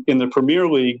in the Premier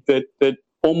League that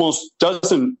almost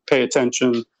doesn't pay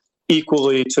attention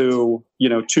equally to, you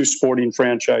know, two sporting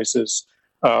franchises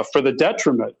for the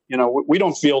detriment. You know, we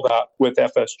don't feel that with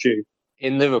FSG.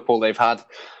 In Liverpool, they've had,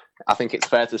 I think it's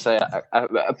fair to say,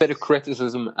 a bit of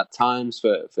criticism at times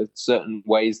for certain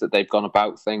ways that they've gone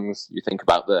about things. You think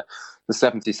about the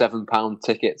 £77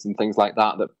 tickets and things like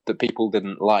that people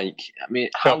didn't like. I mean,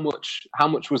 how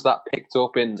much was that picked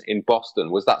up in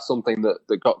Boston? Was that something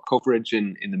that got coverage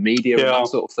in the media and that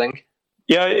sort of thing?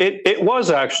 Yeah, it was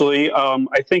actually.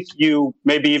 I think you,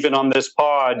 maybe even on this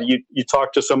pod, you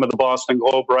talked to some of the Boston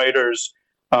Globe writers.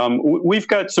 We've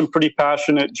got some pretty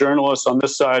passionate journalists on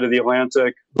this side of the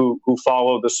Atlantic who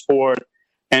follow the sport.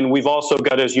 And we've also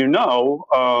got, as you know,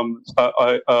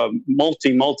 a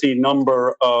multi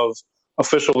number of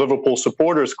official Liverpool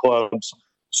supporters clubs.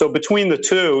 So between the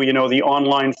two, you know, the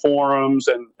online forums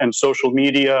and social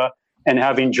media and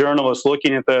having journalists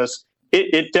looking at this,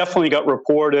 it definitely got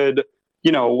reported.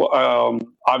 You know,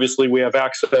 obviously we have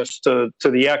access to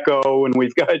the Echo, and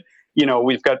we've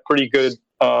got pretty good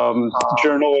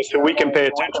journalists who we can pay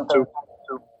attention to.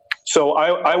 So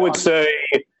I would say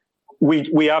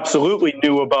we absolutely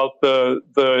knew about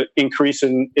the increase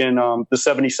in the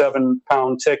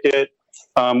 £77 ticket.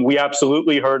 We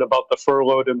absolutely heard about the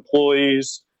furloughed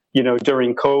employees, you know,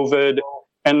 during COVID.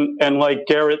 And like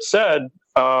Garrett said,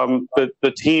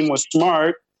 the team was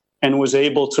smart and was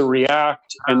able to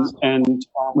react and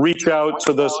reach out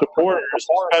to the supporters,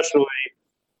 especially,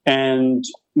 and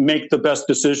make the best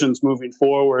decisions moving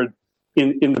forward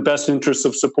in the best interests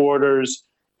of supporters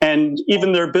and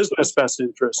even their business best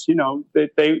interests. You know,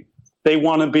 they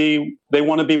want to be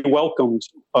welcomed.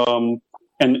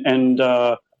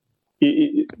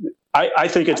 I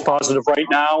think it's positive right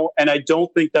now, and I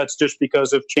don't think that's just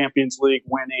because of Champions League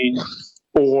winning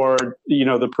or, you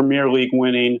know, the Premier League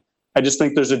winning. I just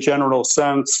think there's a general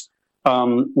sense,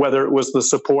 whether it was the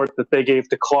support that they gave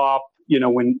to Klopp, you know,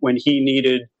 when he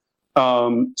needed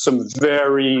some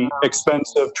very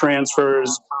expensive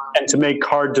transfers and to make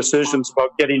hard decisions about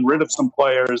getting rid of some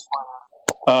players,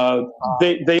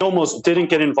 they almost didn't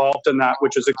get involved in that,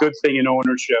 which is a good thing in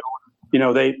ownership.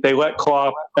 They let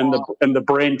Klopp and the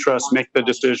brain trust make the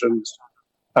decisions.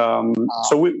 A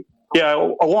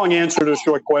long answer to a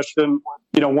short question.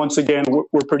 Once again,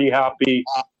 we're pretty happy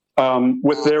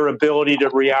with their ability to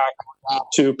react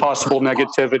to possible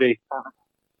negativity.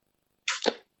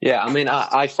 Yeah, I mean,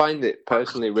 I find it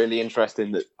personally really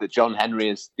interesting that John Henry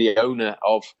is the owner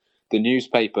of the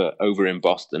newspaper over in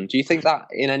Boston. Do you think that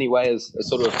in any way has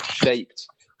sort of shaped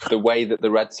the way that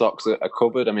the Red Sox are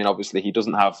covered? I mean, obviously he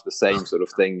doesn't have the same sort of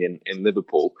thing in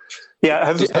Liverpool. Yeah,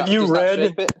 have you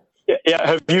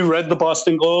read the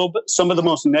Boston Globe? Some of the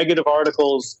most negative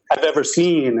articles I've ever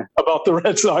seen about the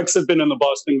Red Sox have been in the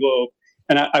Boston Globe.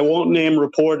 And I won't name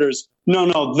reporters.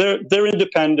 No, they're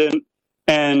independent.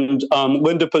 And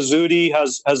Linda Pizzuti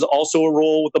has also a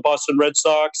role with the Boston Red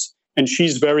Sox. And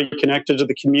she's very connected to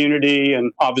the community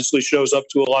and obviously shows up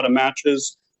to a lot of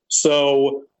matches.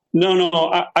 So, no,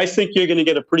 I think you're going to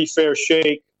get a pretty fair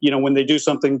shake, when they do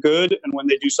something good and when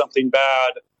they do something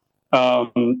bad.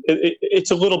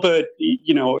 It's a little bit,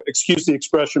 excuse the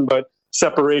expression, but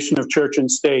separation of church and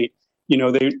state.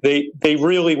 They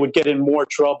really would get in more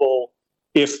trouble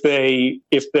if they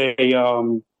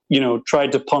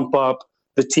tried to pump up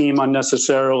the team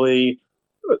unnecessarily,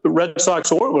 Red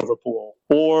Sox or Liverpool,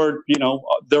 or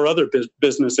their other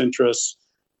business interests.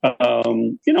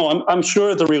 I'm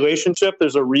sure the relationship.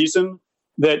 There's a reason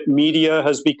that media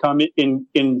has become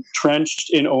entrenched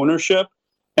in ownership.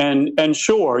 And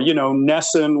sure,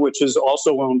 NESN, which is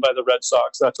also owned by the Red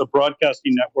Sox, that's a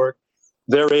broadcasting network.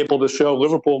 They're able to show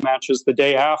Liverpool matches the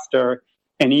day after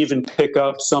and even pick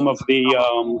up some of the,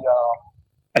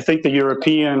 I think the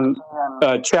European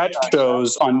chat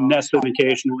shows on NESN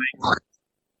occasionally.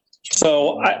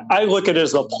 So I look at it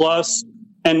as a plus.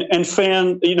 And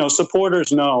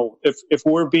supporters know if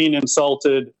we're being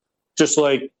insulted, just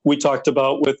like we talked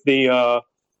about with the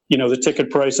ticket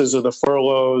prices or the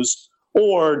furloughs,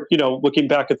 or, looking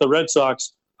back at the Red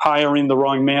Sox, hiring the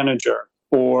wrong manager,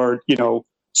 or,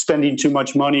 spending too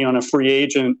much money on a free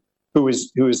agent who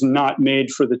is not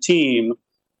made for the team.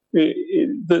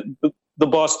 The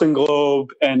Boston Globe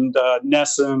and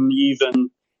NESN even,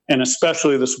 and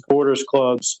especially the supporters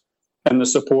clubs and the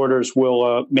supporters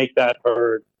will make that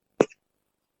heard.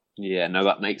 Yeah, no,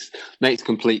 that makes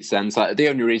complete sense. The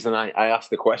only reason I asked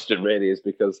the question really is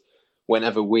because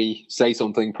whenever we say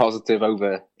something positive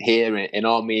over here in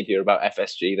our media about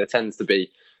FSG, there tends to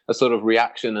be a sort of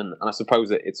reaction, and I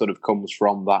suppose it sort of comes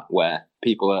from that, where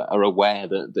people are aware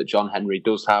that John Henry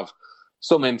does have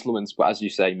some influence, but as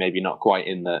you say, maybe not quite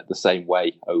in the same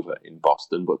way over in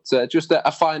Boston. But just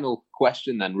a final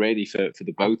question then, really, for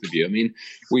the both of you. I mean,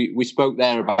 we spoke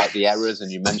there about the errors,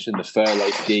 and you mentioned the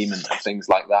furlough scheme and things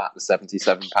like that, the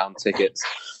 £77 tickets.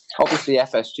 Obviously,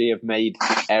 FSG have made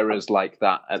errors like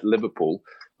that at Liverpool,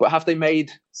 but have they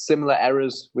made similar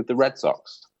errors with the Red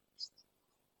Sox?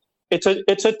 It's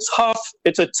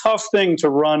a tough thing to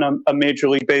run a Major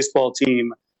League Baseball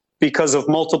team because of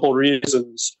multiple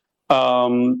reasons.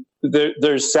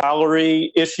 There's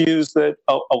salary issues that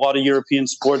a lot of European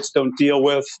sports don't deal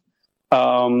with.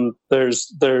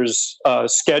 There's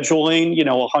scheduling,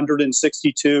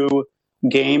 162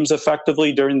 games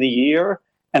effectively during the year,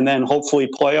 and then hopefully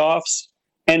playoffs.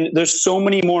 And there's so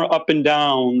many more up and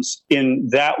downs in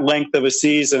that length of a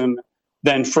season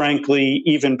than, frankly,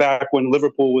 even back when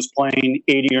Liverpool was playing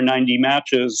 80 or 90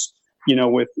 matches,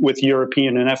 with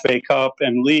European and FA Cup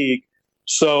and League.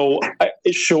 So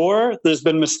sure, there's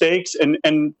been mistakes. And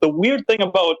the weird thing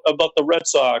about the Red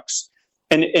Sox,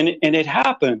 and it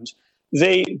happened,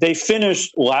 they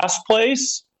finished last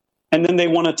place and then they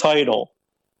won a title.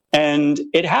 And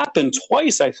it happened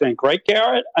twice, I think, right,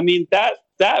 Garrett? I mean, that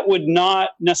would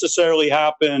not necessarily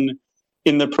happen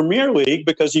in the Premier League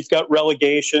because you've got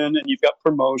relegation and you've got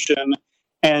promotion.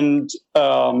 And,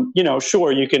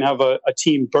 sure, you can have a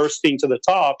team bursting to the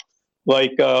top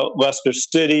like Leicester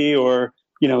City or,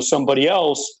 somebody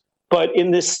else. But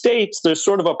in the States, there's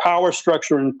sort of a power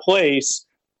structure in place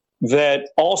that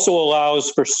also allows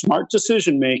for smart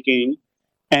decision making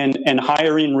and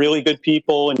hiring really good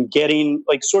people and getting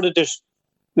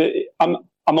I'm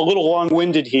a little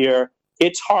long-winded here.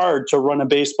 It's hard to run a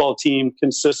baseball team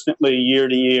consistently year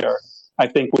to year, I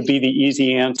think would be the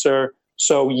easy answer.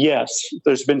 So yes,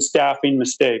 there's been staffing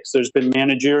mistakes. There's been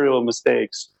managerial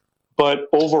mistakes. But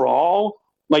overall,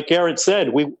 like Garrett said,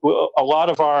 a lot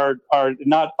of our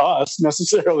not us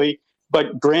necessarily,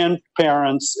 but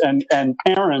grandparents and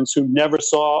parents who never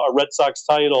saw a Red Sox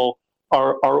title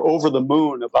are over the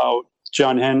moon about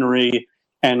John Henry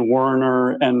and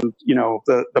Werner and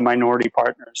the minority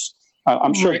partners.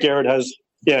 I'm sure Garrett has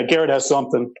Yeah, Garrett has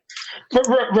something.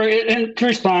 Right, and to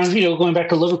respond, going back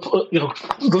to Liverpool,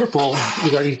 Liverpool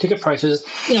regarding ticket prices,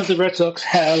 the Red Sox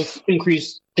have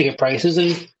increased ticket prices,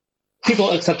 and people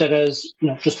accept that as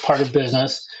just part of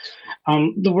business.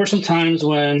 There were some times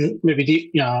when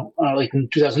maybe like in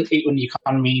 2008 when the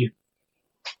economy,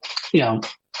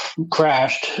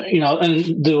 crashed,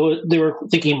 and they were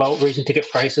thinking about raising ticket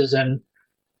prices, and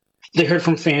they heard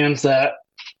from fans that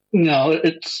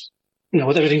it's.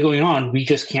 With everything going on, we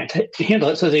just can't handle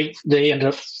it. So they ended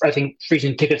up, I think,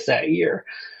 freezing tickets that year.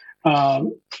 They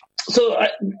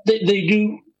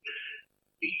do.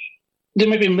 There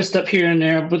might be a misstep here and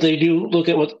there, but they do look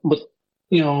at what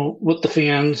the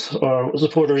fans or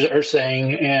supporters are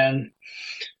saying, and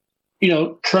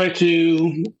try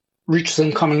to reach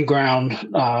some common ground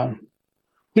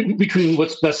between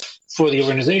what's best for the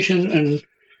organization and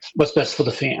what's best for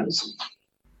the fans.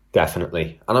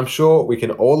 Definitely. And I'm sure we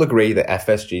can all agree that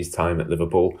FSG's time at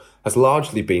Liverpool has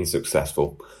largely been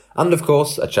successful. And of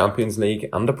course, a Champions League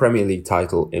and a Premier League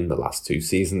title in the last 2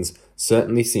 seasons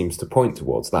certainly seems to point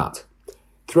towards that.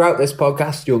 Throughout this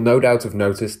podcast, you'll no doubt have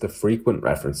noticed the frequent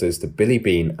references to Billy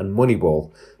Beane and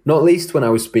Moneyball, not least when I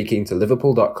was speaking to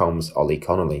Liverpool.com's Ollie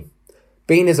Connolly.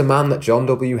 Beane is a man that John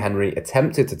W. Henry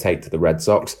attempted to take to the Red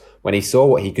Sox when he saw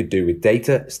what he could do with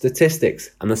data, statistics,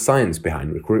 and the science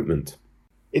behind recruitment.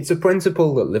 It's a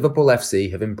principle that Liverpool FC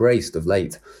have embraced of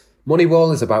late.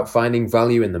 Moneyball is about finding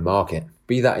value in the market,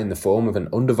 be that in the form of an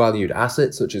undervalued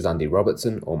asset such as Andy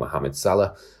Robertson or Mohamed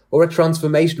Salah, or a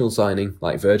transformational signing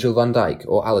like Virgil van Dijk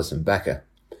or Alisson Becker.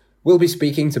 We'll be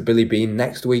speaking to Billy Beane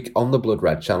next week on the Blood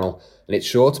Red channel, and it's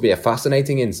sure to be a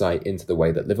fascinating insight into the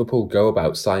way that Liverpool go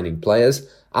about signing players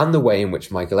and the way in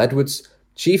which Michael Edwards,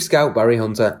 Chief Scout Barry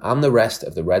Hunter, and the rest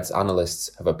of the Reds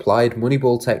analysts have applied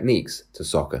Moneyball techniques to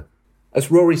soccer. As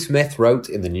Rory Smith wrote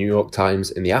in the New York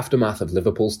Times in the aftermath of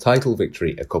Liverpool's title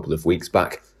victory a couple of weeks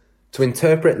back, to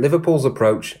interpret Liverpool's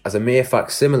approach as a mere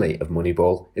facsimile of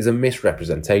Moneyball is a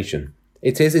misrepresentation.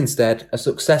 It is instead a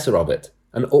successor of it,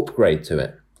 an upgrade to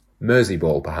it.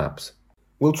 Merseyball, perhaps.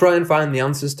 We'll try and find the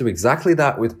answers to exactly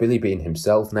that with Billy Beane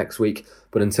himself next week,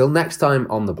 but until next time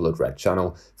on the Blood Red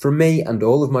channel, from me and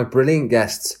all of my brilliant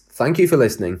guests, thank you for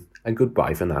listening and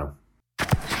goodbye for now.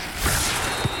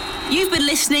 You've been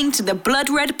listening to the Blood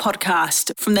Red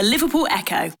podcast from the Liverpool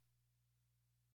Echo.